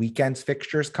coming weekend's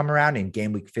fixtures come around in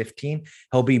game week 15,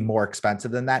 he'll be more expensive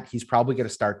than that. He's probably going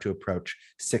to start to approach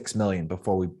 6 million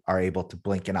before we are able to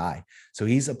blink an eye. So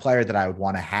he's a player that I would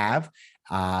want to have.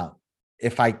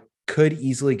 If I could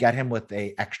easily get him with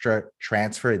a extra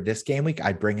transfer this game week,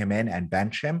 I'd bring him in and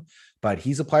bench him, but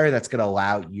he's a player that's going to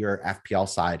allow your FPL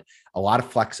side a lot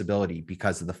of flexibility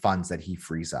because of the funds that he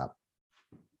frees up.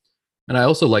 And I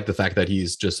also like the fact that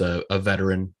he's just a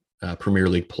veteran Premier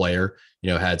League player,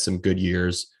 had some good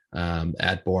years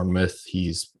at Bournemouth.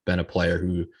 He's been a player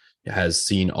who has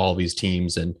seen all these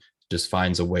teams and just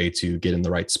finds a way to get in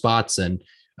the right spots. And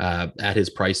at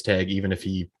his price tag, even if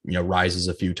he rises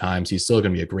a few times, he's still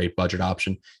going to be a great budget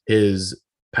option. His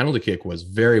penalty kick was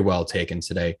very well taken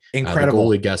today. Incredible.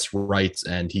 The goalie guessed right,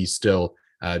 and he still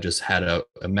just had a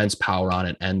immense power on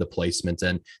it and the placement,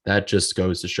 and that just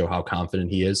goes to show how confident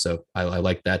he is. So I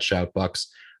like that shout, Bucks.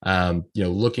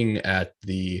 Looking at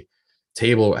the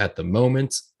table at the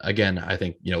moment, again, I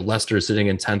think Leicester is sitting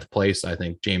in 10th place. I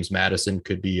think James Maddison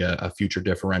could be a future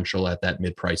differential at that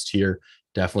mid-price tier.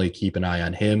 Definitely keep an eye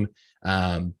on him.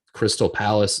 Crystal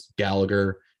Palace,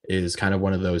 Gallagher is kind of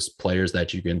one of those players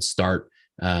that you can start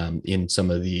in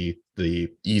some of the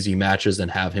easy matches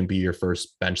and have him be your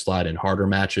first bench slot in harder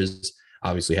matches.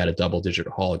 Obviously had a double-digit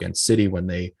haul against City when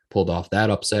they pulled off that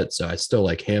upset, so I still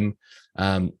like him.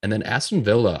 And then Aston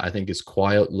Villa, I think, is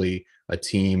quietly a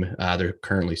team. They're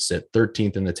currently sit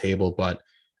 13th in the table, but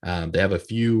they have a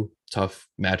few tough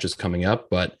matches coming up.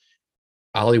 But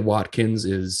Ollie Watkins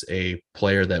is a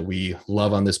player that we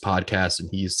love on this podcast, and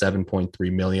he's 7.3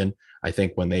 million. I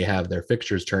think when they have their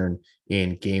fixtures turn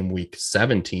in game week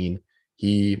 17,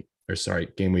 game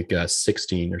week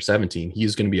 16 or 17,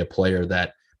 he's going to be a player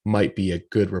that might be a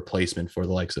good replacement for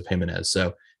the likes of Jimenez.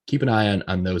 So keep an eye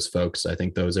on those folks. I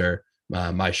think those are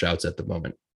my shouts at the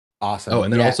moment. Awesome. Oh,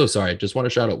 and then also, sorry, just want to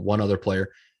shout out one other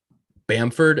player.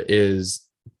 Bamford is,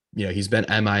 he's been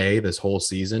MIA this whole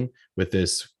season with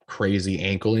this crazy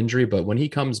ankle injury, but when he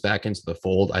comes back into the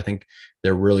fold, I think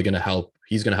they're really going to help.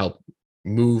 He's going to help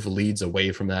move Leeds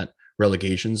away from that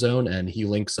relegation zone, and he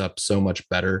links up so much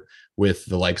better with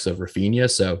the likes of Rafinha.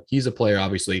 So he's a player,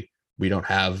 obviously, we don't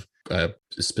have a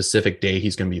specific day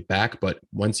he's going to be back, but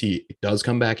once he does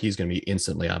come back, he's going to be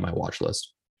instantly on my watch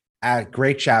list.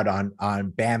 Great shout on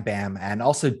Bam Bam, and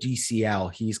also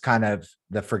DCL. He's kind of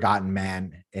the forgotten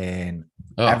man in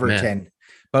Everton. Man.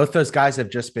 Both those guys have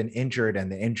just been injured,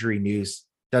 and the injury news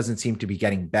doesn't seem to be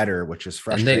getting better, which is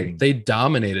frustrating. And they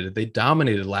dominated. They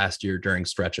dominated last year during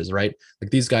stretches, right? Like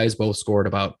these guys both scored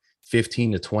about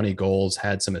 15 to 20 goals,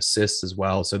 had some assists as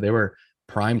well. So they were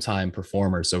primetime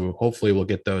performers. So hopefully we'll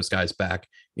get those guys back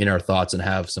in our thoughts and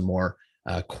have some more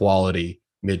quality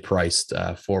mid-priced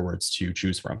forwards to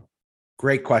choose from.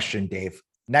 Great question, Dave.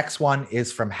 Next one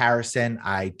is from Harrison.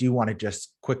 I do want to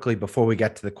just quickly, before we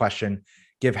get to the question,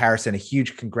 give Harrison a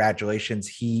huge congratulations.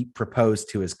 He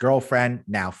proposed to his girlfriend,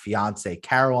 now fiance,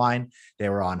 Caroline. They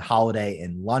were on holiday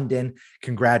in London.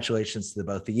 Congratulations to the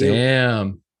both of you.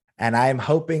 Damn. And I'm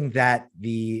hoping that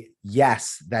the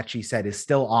yes that she said is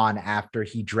still on after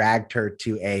he dragged her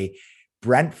to a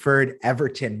Brentford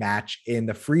Everton match in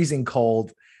the freezing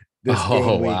cold this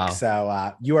game week. Wow.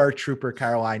 So you are a trooper,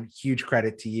 Caroline. Huge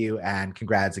credit to you, and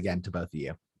congrats again to both of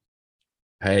you.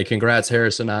 Hey, congrats,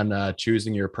 Harrison, on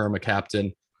choosing your perma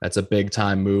captain. That's a big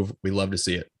time move. We love to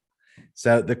see it.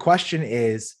 So the question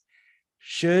is,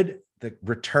 should the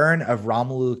return of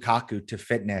Romelu Lukaku to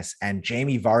fitness and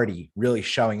Jamie Vardy really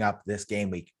showing up this game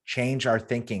week change our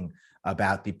thinking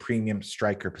about the premium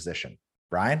striker position?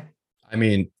 Brian? I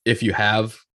mean, if you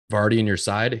have Vardy in your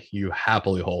side, you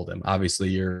happily hold him. Obviously,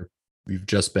 you've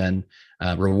just been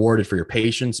rewarded for your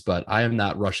patience, but I am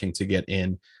not rushing to get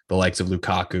in the likes of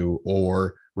Lukaku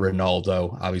or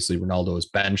Ronaldo. Obviously, Ronaldo was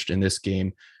benched in this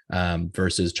game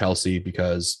versus Chelsea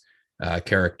because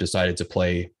Carrick decided to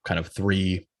play kind of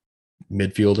three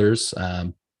midfielders,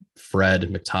 Fred,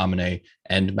 McTominay,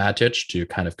 and Matic, to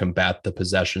kind of combat the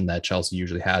possession that Chelsea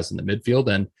usually has in the midfield.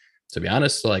 And to be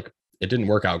honest, like, it didn't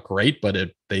work out great, but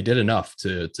they did enough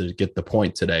to get the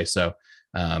point today. So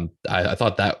I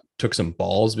thought that took some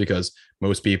balls, because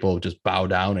most people just bow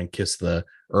down and kiss the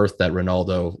earth that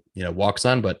Ronaldo, walks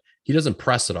on, but he doesn't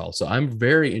press at all. So I'm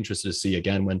very interested to see,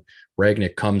 again, when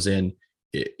Rangnick comes in,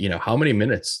 how many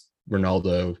minutes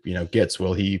Ronaldo, gets.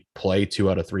 Will he play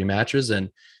 2 out of 3 matches? And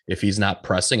if he's not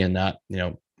pressing and not,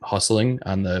 hustling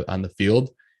on the field,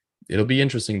 it'll be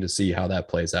interesting to see how that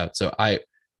plays out. So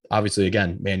obviously,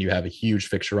 again, man, you have a huge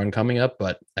fixture run coming up,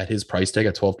 but at his price tag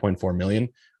at 12.4 million,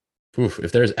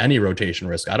 if there's any rotation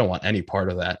risk, I don't want any part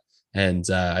of that. And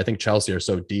I think Chelsea are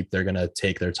so deep, they're going to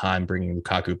take their time bringing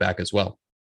Lukaku back as well.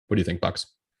 What do you think, Bucks?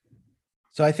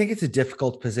 So I think it's a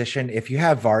difficult position. If you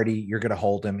have Vardy, you're going to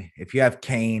hold him. If you have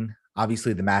Kane,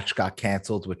 obviously the match got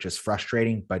canceled, which is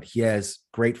frustrating, but he has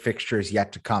great fixtures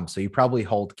yet to come. So you probably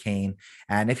hold Kane.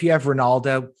 And if you have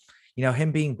Ronaldo,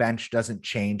 him being benched doesn't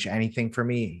change anything for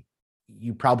me.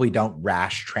 You probably don't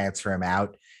rash transfer him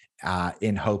out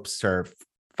in hopes of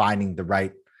finding the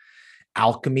right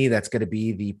alchemy that's going to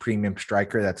be the premium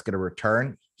striker that's going to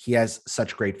return. He has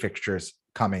such great fixtures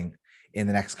coming in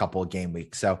the next couple of game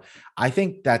weeks. So I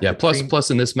think that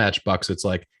plus in this match, Bucks, it's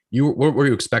like, what were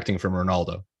you expecting from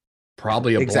Ronaldo?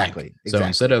 Probably a exactly. So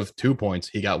instead of 2 points,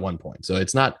 he got 1 point. So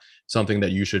it's not something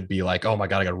that you should be like, oh my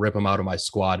God, I got to rip him out of my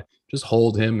squad. Just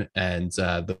hold him, and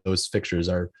those fixtures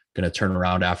are going to turn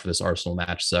around after this Arsenal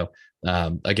match. So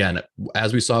again,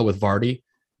 as we saw with Vardy,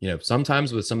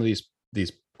 sometimes with some of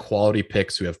these quality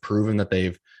picks who have proven that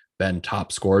they've been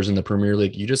top scorers in the Premier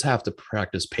League, you just have to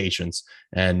practice patience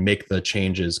and make the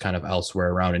changes kind of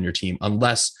elsewhere around in your team,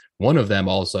 unless one of them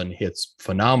all of a sudden hits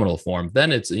phenomenal form.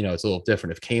 Then it's a little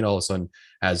different. If Kane all of a sudden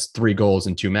has 3 goals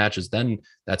in 2 matches, then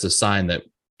that's a sign that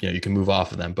you can move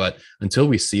off of them. But until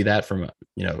we see that from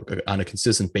on a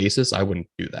consistent basis, I wouldn't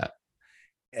do that.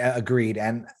 Agreed.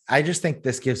 And I just think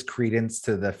this gives credence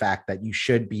to the fact that you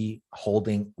should be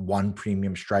holding 1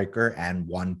 premium striker and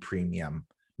 1 premium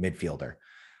midfielder.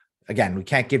 Again, we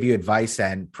can't give you advice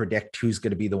and predict who's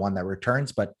going to be the one that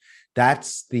returns, but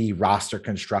that's the roster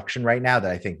construction right now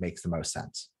that I think makes the most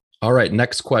sense. All right.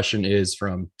 Next question is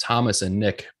from Thomas and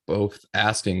Nick, both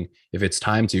asking if it's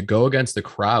time to go against the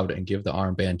crowd and give the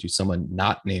armband to someone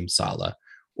not named Salah,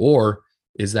 or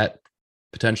is that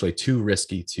potentially too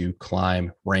risky to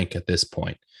climb rank at this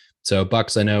point? So,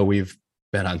 Bucks, I know we've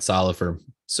been on Salah for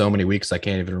so many weeks, I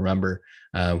can't even remember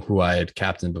who I had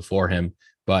captained before him.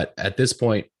 But at this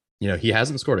point, he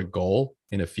hasn't scored a goal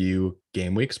in a few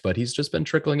game weeks, but he's just been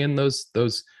trickling in those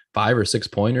 5 or 6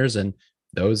 pointers, and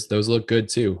those look good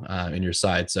too in your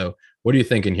side. So what are you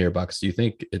thinking here, Bucks? Do you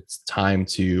think it's time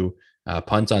to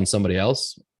punt on somebody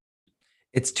else?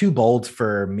 It's too bold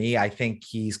for me. I think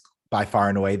he's by far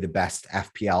and away the best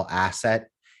FPL asset.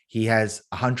 He has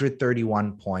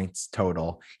 131 points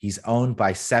total. He's owned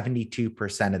by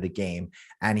 72% of the game,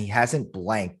 and he hasn't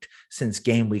blanked since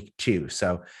game week 2.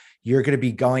 So you're going to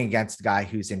be going against a guy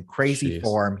who's in crazy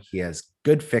form. He has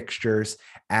good fixtures,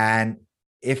 and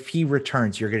if he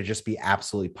returns, you're going to just be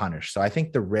absolutely punished. So I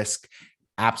think the risk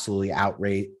absolutely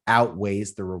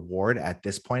outweighs the reward at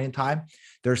this point in time.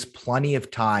 There's plenty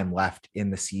of time left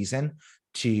in the season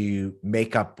to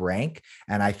make up rank.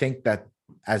 And I think that,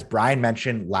 as Brian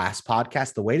mentioned last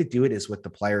podcast, the way to do it is with the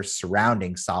players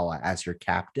surrounding Salah as your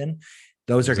captain.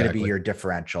 Those are going to be your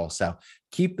differential. So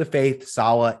keep the faith.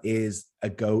 Salah is a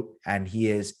GOAT, and he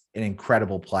is an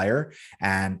incredible player.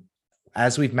 And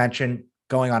as we've mentioned,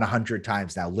 going on 100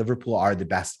 times now, Liverpool are the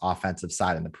best offensive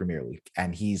side in the Premier League,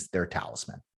 and he's their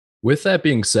talisman. With that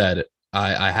being said,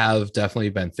 I have definitely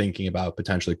been thinking about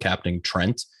potentially captaining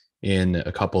Trent in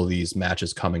a couple of these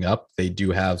matches coming up. They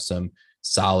do have some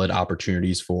solid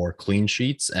opportunities for clean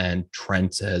sheets, and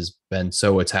Trent has been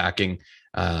so attacking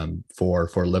for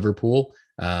Liverpool.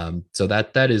 So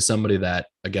that is somebody that,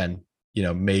 again,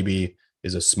 maybe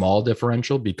is a small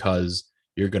differential, because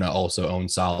you're going to also own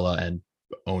Salah and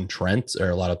own Trent, or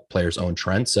a lot of players own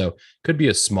Trent. So could be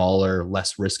a smaller,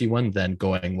 less risky one than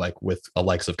going like with a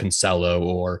likes of Cancelo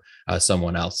or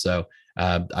someone else. So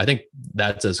I think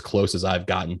that's as close as I've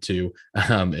gotten to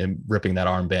in ripping that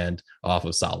armband off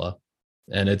of Salah.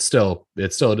 And it's still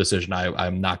a decision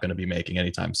I'm not going to be making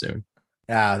anytime soon.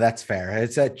 Yeah, that's fair.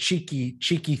 It's a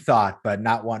cheeky thought, but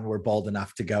not one we're bold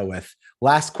enough to go with.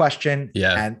 Last question.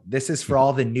 Yeah. And this is for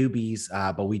all the newbies,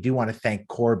 but we do want to thank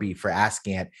Corby for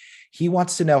asking it. He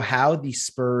wants to know how the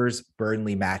Spurs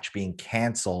Burnley match being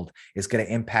canceled is going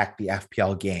to impact the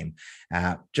FPL game.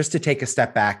 Just to take a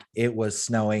step back, it was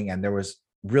snowing and there was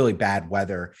really bad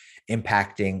weather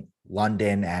impacting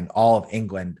London and all of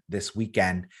England this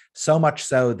weekend. So much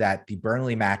so that the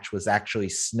Burnley match was actually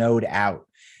snowed out.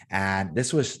 And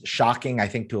this was shocking, I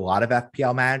think, to a lot of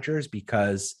FPL managers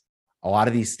because a lot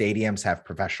of these stadiums have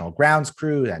professional grounds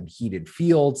crew and heated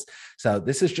fields. So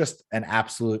this is just an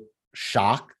absolute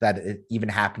shock that it even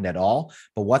happened at all.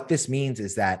 But what this means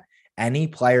is that any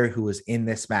player who was in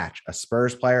this match, a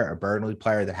Spurs player, a Burnley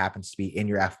player that happens to be in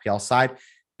your FPL side,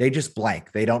 they just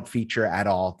blank. They don't feature at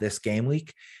all this game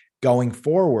week. Going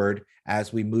forward,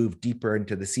 as we move deeper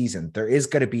into the season, there is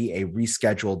going to be a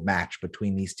rescheduled match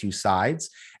between these two sides,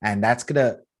 and that's going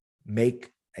to make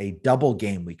a double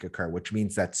game week occur, which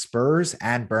means that Spurs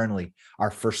and Burnley are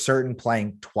for certain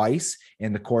playing twice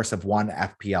in the course of one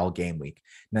FPL game week.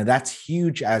 Now, that's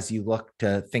huge as you look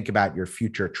to think about your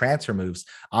future transfer moves.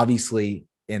 Obviously,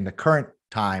 in the current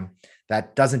time,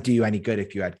 that doesn't do you any good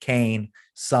if you had Kane,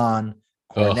 Son,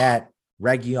 Cornet,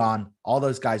 Reguilon, all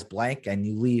those guys blank, and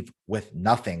you leave with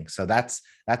nothing. So that's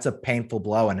a painful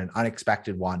blow and an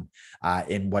unexpected one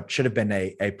in what should have been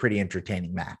a pretty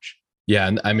entertaining match. Yeah,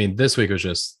 and I mean, this week was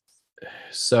just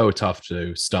so tough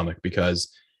to stomach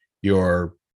because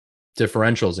your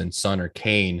differentials in Son or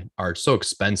Kane are so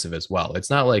expensive as well. It's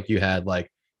not like you had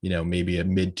maybe a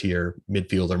mid-tier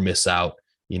midfielder miss out,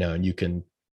 and you can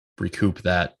recoup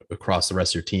that across the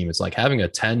rest of your team. It's like having a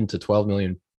 10 to 12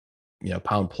 million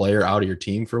pound player out of your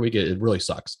team for a week. It really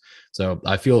sucks. So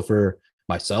I feel for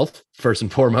myself first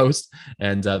and foremost,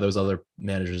 and those other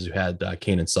managers who had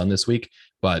Kane and Son this week.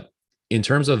 But in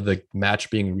terms of the match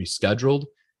being rescheduled,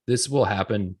 this will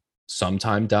happen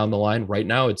sometime down the line. Right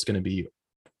now, it's going to be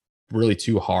really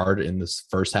too hard in this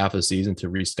first half of the season to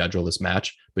reschedule this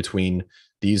match between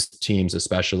these teams,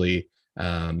 especially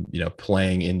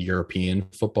playing in European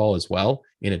football as well,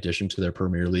 in addition to their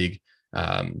Premier League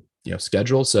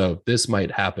schedule. So this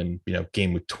might happen,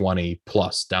 game week 20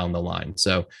 plus down the line.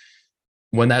 So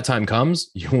when that time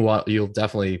comes, you'll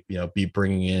definitely, be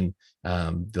bringing in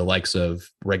the likes of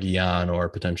Reguilon or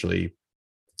potentially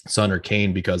Son or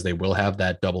Kane, because they will have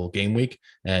that double game week.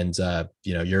 And,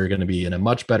 you're going to be in a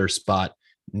much better spot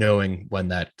knowing when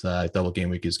that double game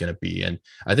week is going to be. And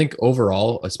I think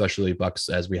overall, especially Bucks,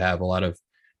 as we have a lot of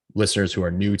listeners who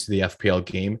are new to the FPL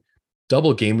game,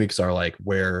 double game weeks are like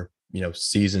where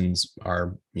seasons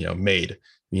are made.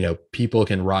 People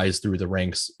can rise through the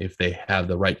ranks if they have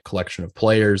the right collection of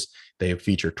players. They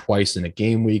feature twice in a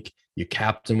game week. You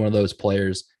captain one of those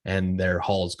players and their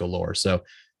hauls galore. So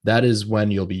that is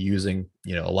when you'll be using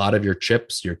a lot of your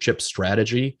chip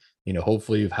strategy.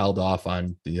 Hopefully you've held off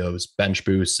on those bench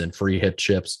boosts and free hit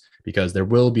chips, because there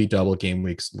will be double game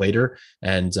weeks later.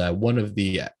 And one of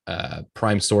the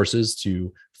prime sources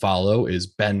to follow is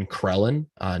Ben Krellen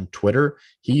on Twitter.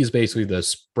 He's basically the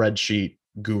spreadsheet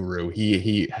guru.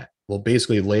 He will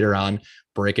basically later on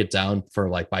break it down for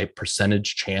by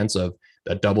percentage chance of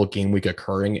a double game week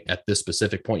occurring at this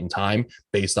specific point in time,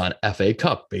 based on FA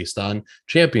Cup, based on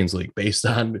Champions League, based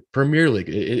on Premier League.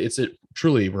 It's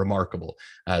truly remarkable.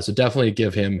 So definitely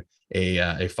give him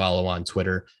a follow on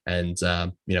Twitter, and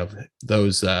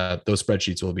those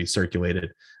spreadsheets will be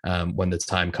circulated when the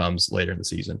time comes later in the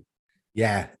season.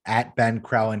 Yeah, at Ben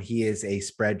Krellen, he is a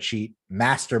spreadsheet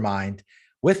mastermind.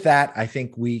 With that, I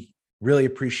think we really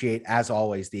appreciate, as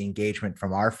always, the engagement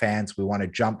from our fans. We want to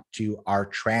jump to our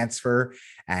transfer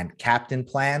and captain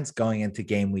plans going into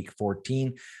game week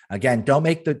 14. Again, don't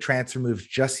make the transfer moves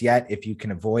just yet if you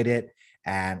can avoid it.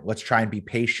 And let's try and be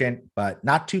patient, but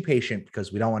not too patient,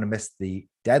 because we don't want to miss the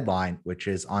deadline, which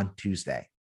is on Tuesday.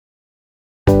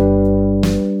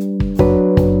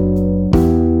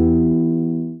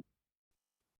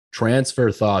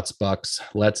 Transfer thoughts, Bucks.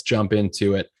 Let's jump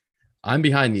into it. I'm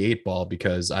behind the 8 ball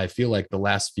because I feel like the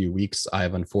last few weeks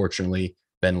I've unfortunately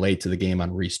been late to the game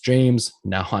on Reece James.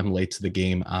 Now I'm late to the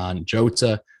game on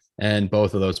Jota, and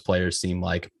both of those players seem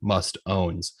like must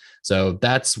owns. So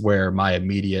that's where my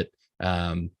immediate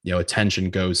attention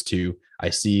goes to.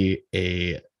 I see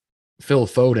a Phil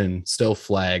Foden still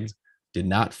flagged, did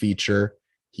not feature.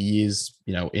 He's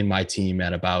in my team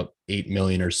at about 8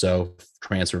 million or so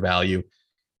transfer value.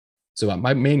 So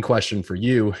my main question for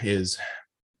you is,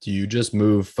 do you just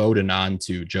move Foden on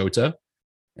to Jota,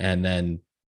 and then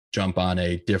jump on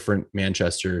a different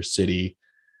Manchester City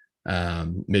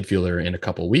midfielder in a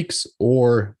couple weeks?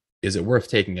 Or is it worth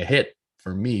taking a hit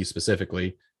for me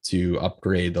specifically to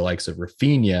upgrade the likes of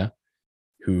Rafinha,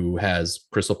 who has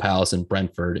Crystal Palace and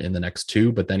Brentford in the next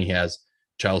two, but then he has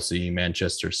Chelsea,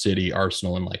 Manchester City,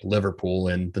 Arsenal, and like Liverpool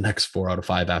in the next 4 out of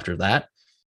 5 after that?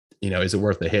 Is it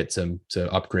worth the hit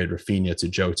to upgrade Rafinha to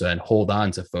Jota and hold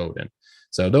on to Foden?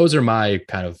 So those are my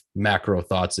kind of macro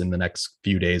thoughts in the next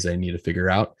few days I need to figure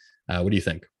out. What do you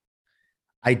think?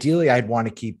 Ideally, I'd want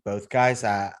to keep both guys.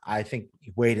 I think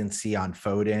wait and see on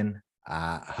Foden,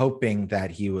 hoping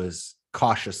that he was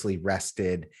cautiously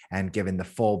rested and given the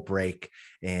full break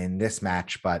in this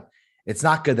match. But it's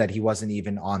not good that he wasn't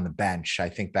even on the bench. I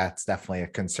think that's definitely a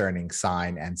concerning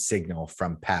sign and signal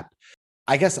from Pep.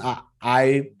 I guess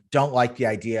I don't like the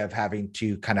idea of having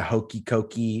to kind of hokey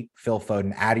cokey Phil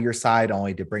Foden out of your side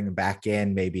only to bring him back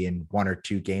in maybe in 1 or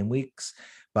 2 game weeks.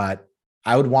 But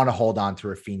I would want to hold on to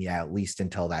Rafinha at least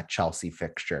until that Chelsea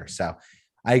fixture. So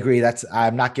I agree.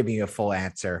 I'm not giving you a full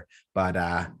answer, but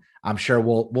I'm sure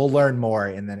we'll learn more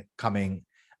in the coming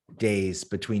days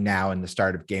between now and the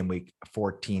start of game week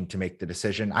 14 to make the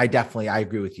decision. I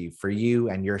agree with you. For you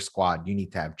and your squad, you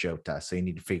need to have Jota, so you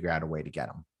need to figure out a way to get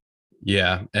him.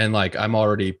 Yeah, and like I'm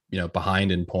already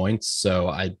behind in points, so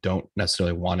I don't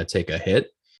necessarily want to take a hit.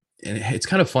 And it's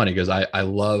kind of funny because I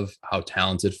love how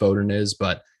talented Foden is,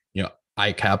 but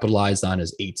I capitalized on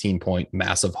his 18-point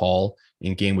massive haul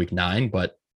in game week 9,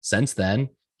 but since then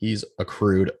he's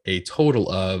accrued a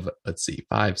total of, let's see,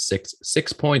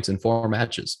 6 points in 4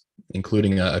 matches,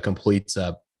 including a complete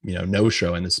no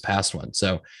show in this past one.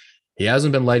 So he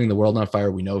hasn't been lighting the world on fire.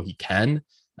 We know he can,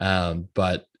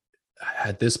 but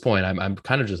at this point I'm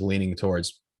kind of just leaning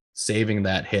towards saving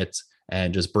that hit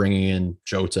and just bringing in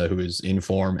Jota, who is in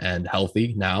form and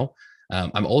healthy now.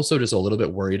 I'm also just a little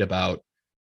bit worried about,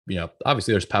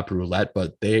 obviously there's Pep Roulette,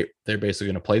 but they're basically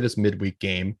going to play this midweek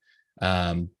game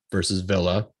versus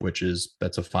Villa,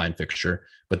 that's a fine fixture.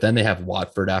 But then they have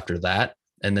Watford after that,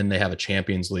 and then they have a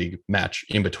Champions League match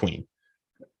in between.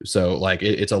 So like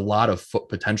it's a lot of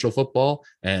potential football,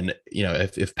 and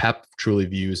if Pep truly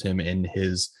views him in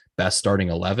his best starting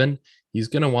 11, he's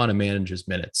going to want to manage his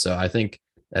minutes. So I think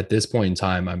at this point in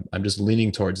time, I'm just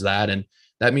leaning towards that, and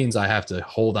that means I have to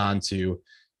hold on to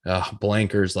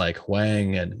blankers like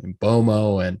Hwang and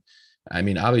Bomo. And I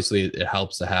mean, obviously it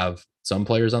helps to have some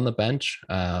players on the bench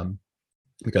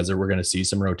because we're going to see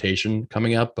some rotation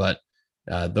coming up, but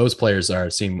those players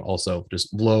seem also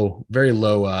just very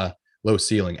low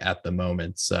ceiling at the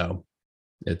moment. So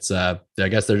it's I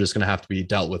guess they're just going to have to be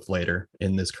dealt with later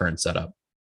in this current setup.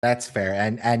 That's fair.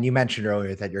 And you mentioned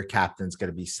earlier that your captain's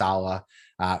going to be Salah.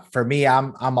 For me,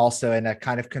 I'm also in a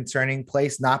kind of concerning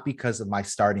place, not because of my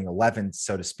starting 11,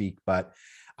 so to speak, but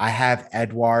I have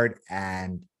Edouard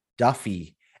and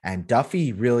Duffy. And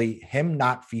Duffy really, him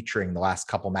not featuring the last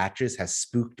couple matches has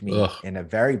spooked me in a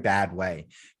very bad way,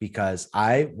 because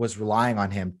I was relying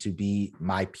on him to be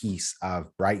my piece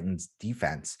of Brighton's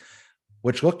defense,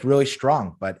 which looked really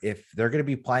strong. But if they're going to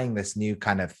be playing this new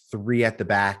kind of 3 at the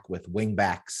back with wing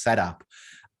back setup,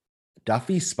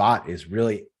 Duffy's spot is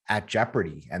really at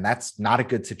jeopardy. And that's not a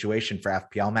good situation for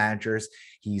FPL managers.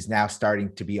 He's now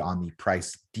starting to be on the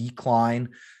price decline.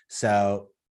 So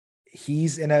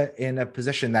he's in a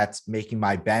position that's making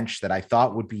my bench that I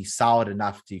thought would be solid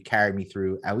enough to carry me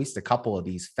through at least a couple of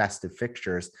these festive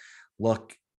fixtures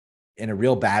look in a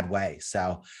real bad way.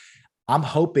 So I'm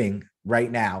hoping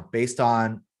right now, based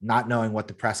on not knowing what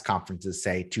the press conferences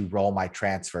say, to roll my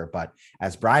transfer. But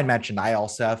as Brian mentioned, I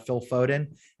also have Phil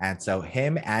Foden. And so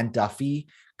him and Duffy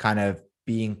kind of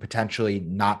being potentially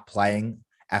not playing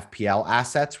FPL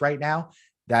assets right now,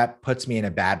 that puts me in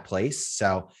a bad place.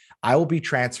 So I will be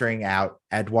transferring out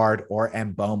Edouard or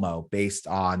Mbomo based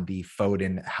on the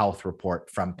Foden health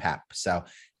report from Pep. So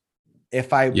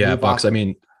if I Bucks, I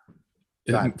mean,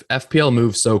 FPL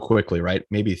moves so quickly, right?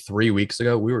 Maybe 3 weeks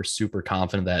ago, we were super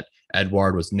confident that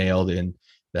Edouard was nailed in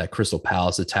that Crystal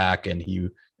Palace attack, and he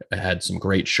had some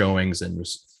great showings and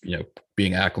was,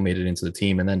 being acclimated into the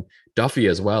team. And then Duffy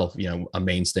as well, a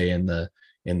mainstay in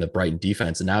the Brighton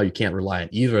defense. And now you can't rely on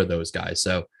either of those guys.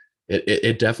 So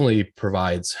it definitely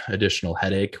provides additional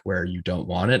headache where you don't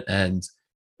want it. And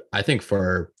I think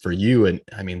for you, and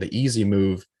I mean, the easy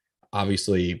move,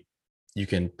 obviously you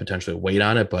can potentially wait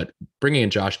on it, but bringing in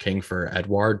Josh King for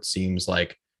Edouard seems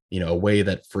like, a way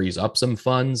that frees up some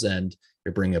funds, and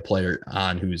you're bringing a player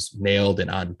on who's nailed and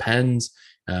on pens.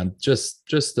 Just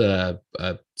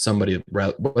somebody,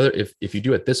 whether if you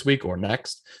do it this week or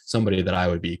next, somebody that I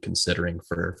would be considering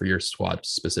for your squad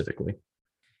specifically.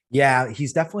 Yeah,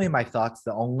 he's definitely in my thoughts.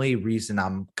 The only reason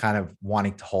I'm kind of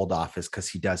wanting to hold off is because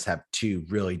he does have two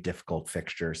really difficult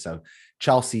fixtures. So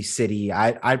Chelsea City,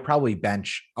 I'd probably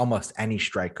bench almost any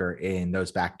striker in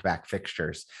those back-to-back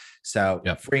fixtures. So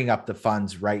freeing up the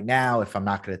funds right now, if I'm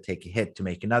not going to take a hit to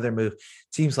make another move,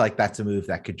 seems like that's a move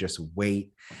that could just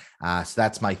wait. So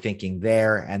that's my thinking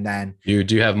there. And then do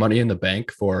you have money in the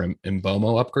bank for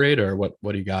Mbomo upgrade, or what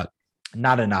do you got?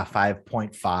 Not enough. I have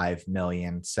 0.5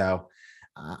 million. So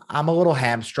I'm a little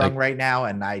hamstrung right now,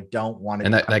 and I don't want to.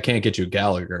 And that can't get you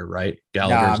Gallagher, right?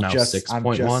 Gallagher's now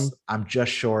 6.1. I'm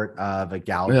just short of a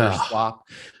Gallagher swap.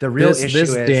 The real issue is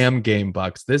this damn game,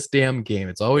 Bucks. This damn game.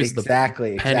 It's always the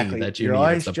penny that you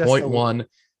need. It's the 0.1.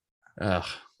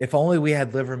 If only we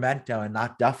had Livramento and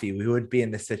not Duffy, we wouldn't be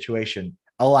in this situation.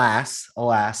 Alas,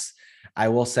 I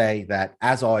will say that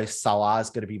as always, Salah is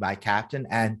going to be my captain,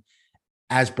 and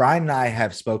as Brian and I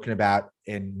have spoken about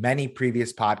in many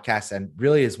previous podcasts, and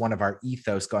really is one of our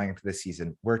ethos going into this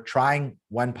season, we're trying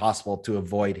when possible to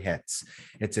avoid hits.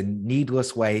 It's a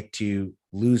needless way to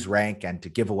lose rank and to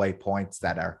give away points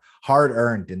that are hard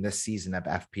earned in this season of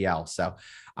FPL. So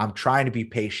I'm trying to be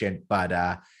patient, but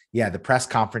the press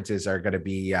conferences are going to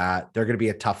be, they're going to be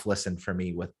a tough listen for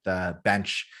me with the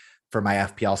bench for my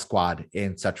FPL squad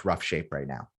in such rough shape right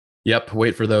now. Yep.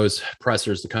 Wait for those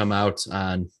pressers to come out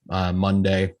on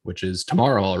Monday, which is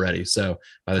tomorrow already. So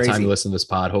by the time you listen to this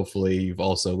pod, hopefully you've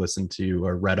also listened to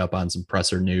or read up on some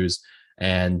presser news.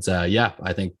 And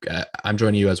I think I'm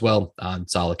joining you as well on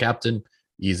Salah captain.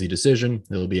 Easy decision.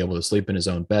 He'll be able to sleep in his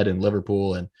own bed in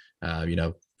Liverpool and,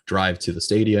 drive to the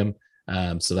stadium.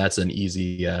 So that's an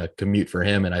easy commute for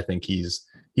him. And I think he's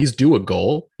due a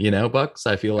goal, Bucks.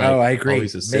 I feel like I agree. All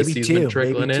these assists he's been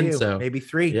trickling in. So maybe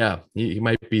 3. Yeah, he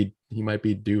might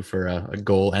be due for a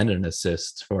goal and an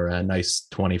assist for a nice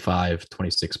 25,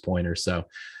 26 pointer. So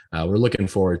we're looking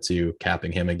forward to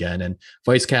capping him again. And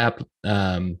vice cap,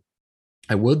 I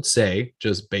would say,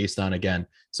 just based on, again,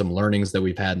 some learnings that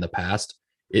we've had in the past,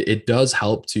 it does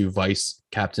help to vice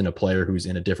captain a player who's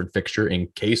in a different fixture in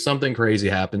case something crazy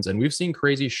happens. And we've seen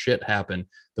crazy shit happen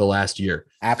the last year.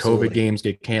 Absolutely. COVID games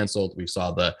get canceled. We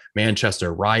saw the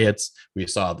Manchester riots. We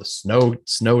saw the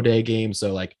snow day game.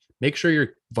 So make sure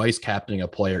you're vice captaining a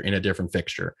player in a different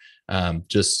fixture,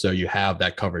 just so you have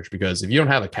that coverage. Because if you don't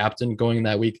have a captain going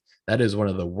that week, that is one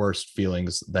of the worst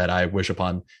feelings that I wish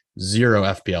upon zero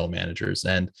FPL managers.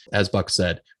 And as Buck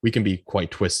said, we can be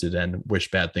quite twisted and wish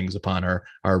bad things upon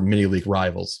our mini league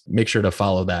rivals. Make sure to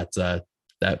follow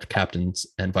that captains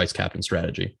and vice captain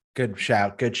strategy. Good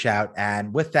shout.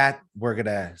 And with that, we're going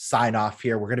to sign off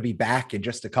here. We're going to be back in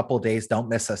just a couple of days. Don't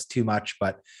miss us too much,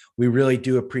 but we really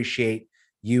do appreciate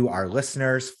you, our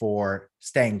listeners, for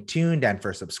staying tuned and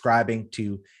for subscribing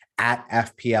to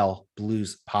 @FPL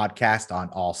Blues Podcast on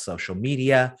all social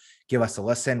media. Give us a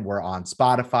listen. We're on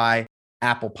Spotify,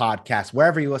 Apple Podcasts,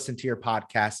 wherever you listen to your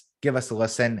podcasts. Give us a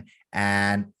listen.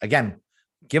 And again,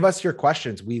 give us your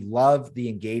questions. We love the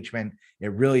engagement.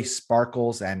 It really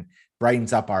sparkles and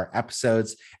brightens up our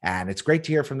episodes. And it's great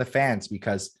to hear from the fans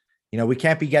because, we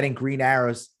can't be getting green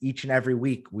arrows each and every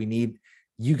week. We need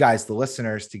you guys, the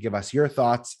listeners, to give us your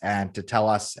thoughts and to tell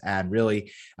us and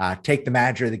really take the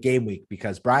manager of the game week,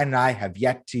 because Brian and I have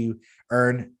yet to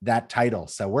earn that title.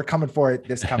 So we're coming for it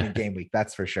this coming game week.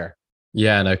 That's for sure.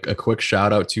 Yeah. And a quick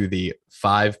shout out to the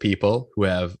 5 people who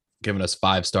have given us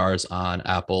 5 stars on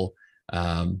Apple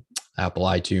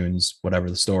iTunes, whatever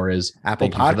the store is. Apple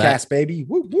Podcast, baby.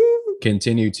 Woo, woo.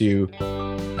 Continue to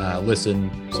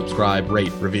listen, subscribe,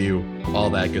 rate, review, all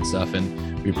that good stuff.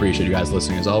 And we appreciate you guys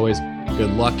listening as always.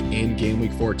 Good luck in game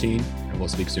week 14, and we'll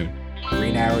speak soon.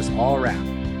 Green arrows all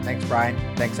around. Thanks, Brian.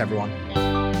 Thanks, everyone.